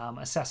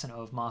 assassin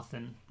of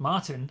Martin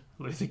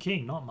Luther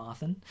King, not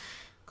Martin,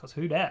 because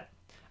who dat?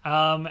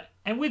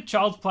 And with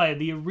Child's Play,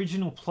 the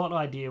original plot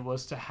idea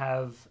was to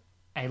have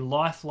a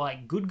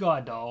lifelike good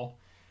guy doll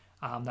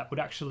that would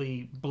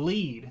actually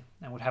bleed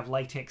and would have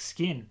latex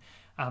skin.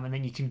 And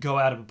then you can go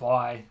out and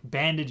buy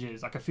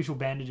bandages, like official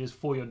bandages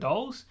for your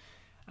dolls.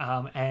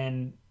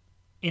 And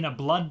in a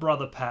Blood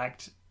Brother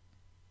pact,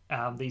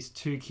 these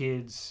 2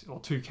 kids, or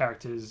 2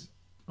 characters,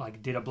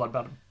 like did a Blood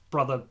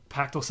Brother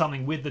pact or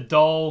something with the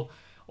doll,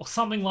 or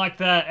something like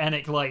that, and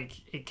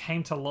it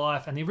came to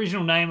life. And the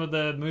original name of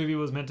the movie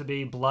was meant to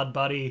be Blood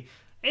Buddy.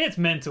 It's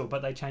mental,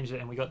 but they changed it,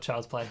 and we got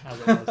Child's Play as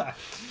it was.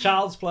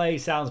 Child's Play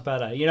sounds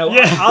better. You know,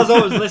 I was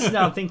always listening,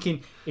 I'm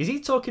thinking, is he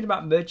talking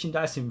about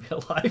merchandise in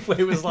real life?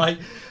 Where it was like,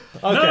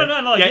 okay.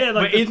 No, yeah,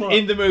 like but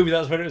in the movie,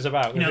 that's what it was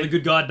about. You know, the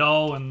good guy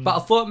doll, and But I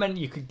thought it meant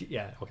you could,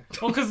 okay.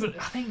 well, because I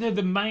think they're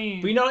the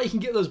main. But you know, like you can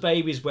get those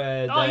babies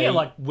where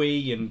they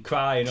wee and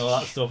cry and all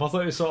that stuff. I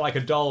thought it was sort of like a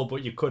doll,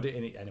 but you could it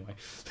in it anyway.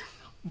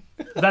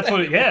 That's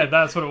what it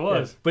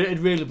was. Yeah. But it'd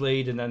really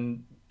bleed, and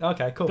then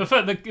okay, cool.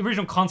 The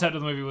original concept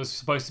of the movie was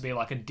supposed to be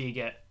like a dig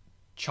at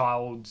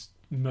child's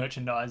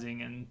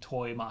merchandising and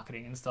toy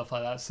marketing and stuff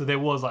like that. So there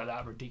was like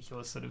that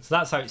ridiculous sort of. So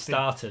that's how it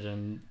started,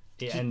 and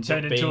it ended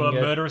turned up into being a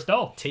murderous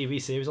doll.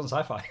 TV series on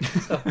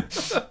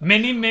Sci-Fi.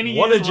 Many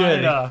What years a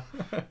journey. later.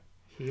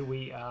 Here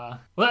we are.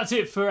 Well, that's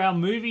it for our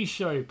movie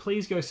show.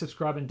 Please go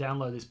subscribe and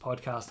download this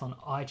podcast on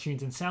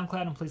iTunes and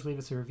SoundCloud, and please leave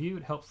us a review.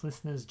 It helps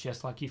listeners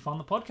just like you find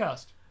the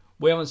podcast.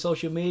 We're on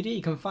social media.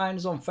 You can find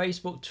us on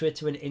Facebook,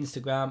 Twitter, and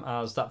Instagram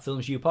as That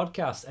Films You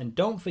Podcast. And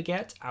don't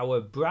forget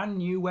our brand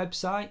new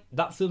website,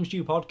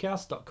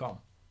 thatfilmsyoupodcast.com.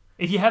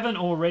 If you haven't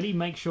already,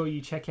 make sure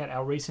you check out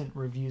our recent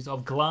reviews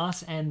of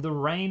Glass and The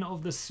Reign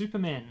of the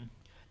Supermen.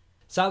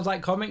 Sounds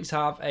Like Comics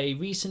have a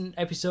recent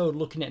episode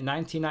looking at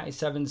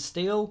 1997's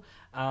Steel,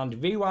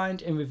 and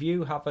Rewind and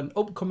Review have an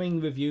upcoming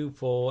review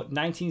for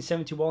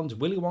 1971's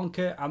Willy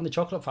Wonka and the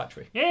Chocolate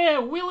Factory. Yeah,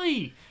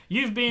 Willy!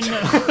 You've been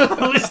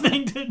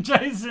listening to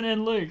Jason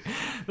and Luke,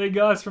 the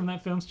guys from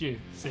That Film Stew.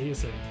 See you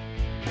soon.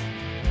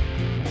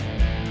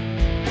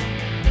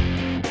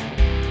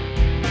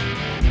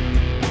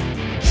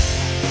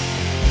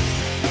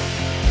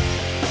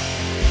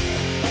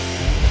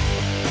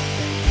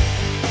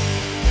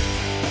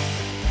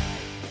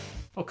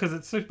 Well, because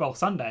it's Super Bowl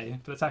Sunday,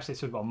 but it's actually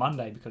Super Bowl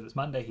Monday because it's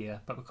Monday here.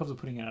 But because we're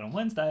putting it out on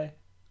Wednesday...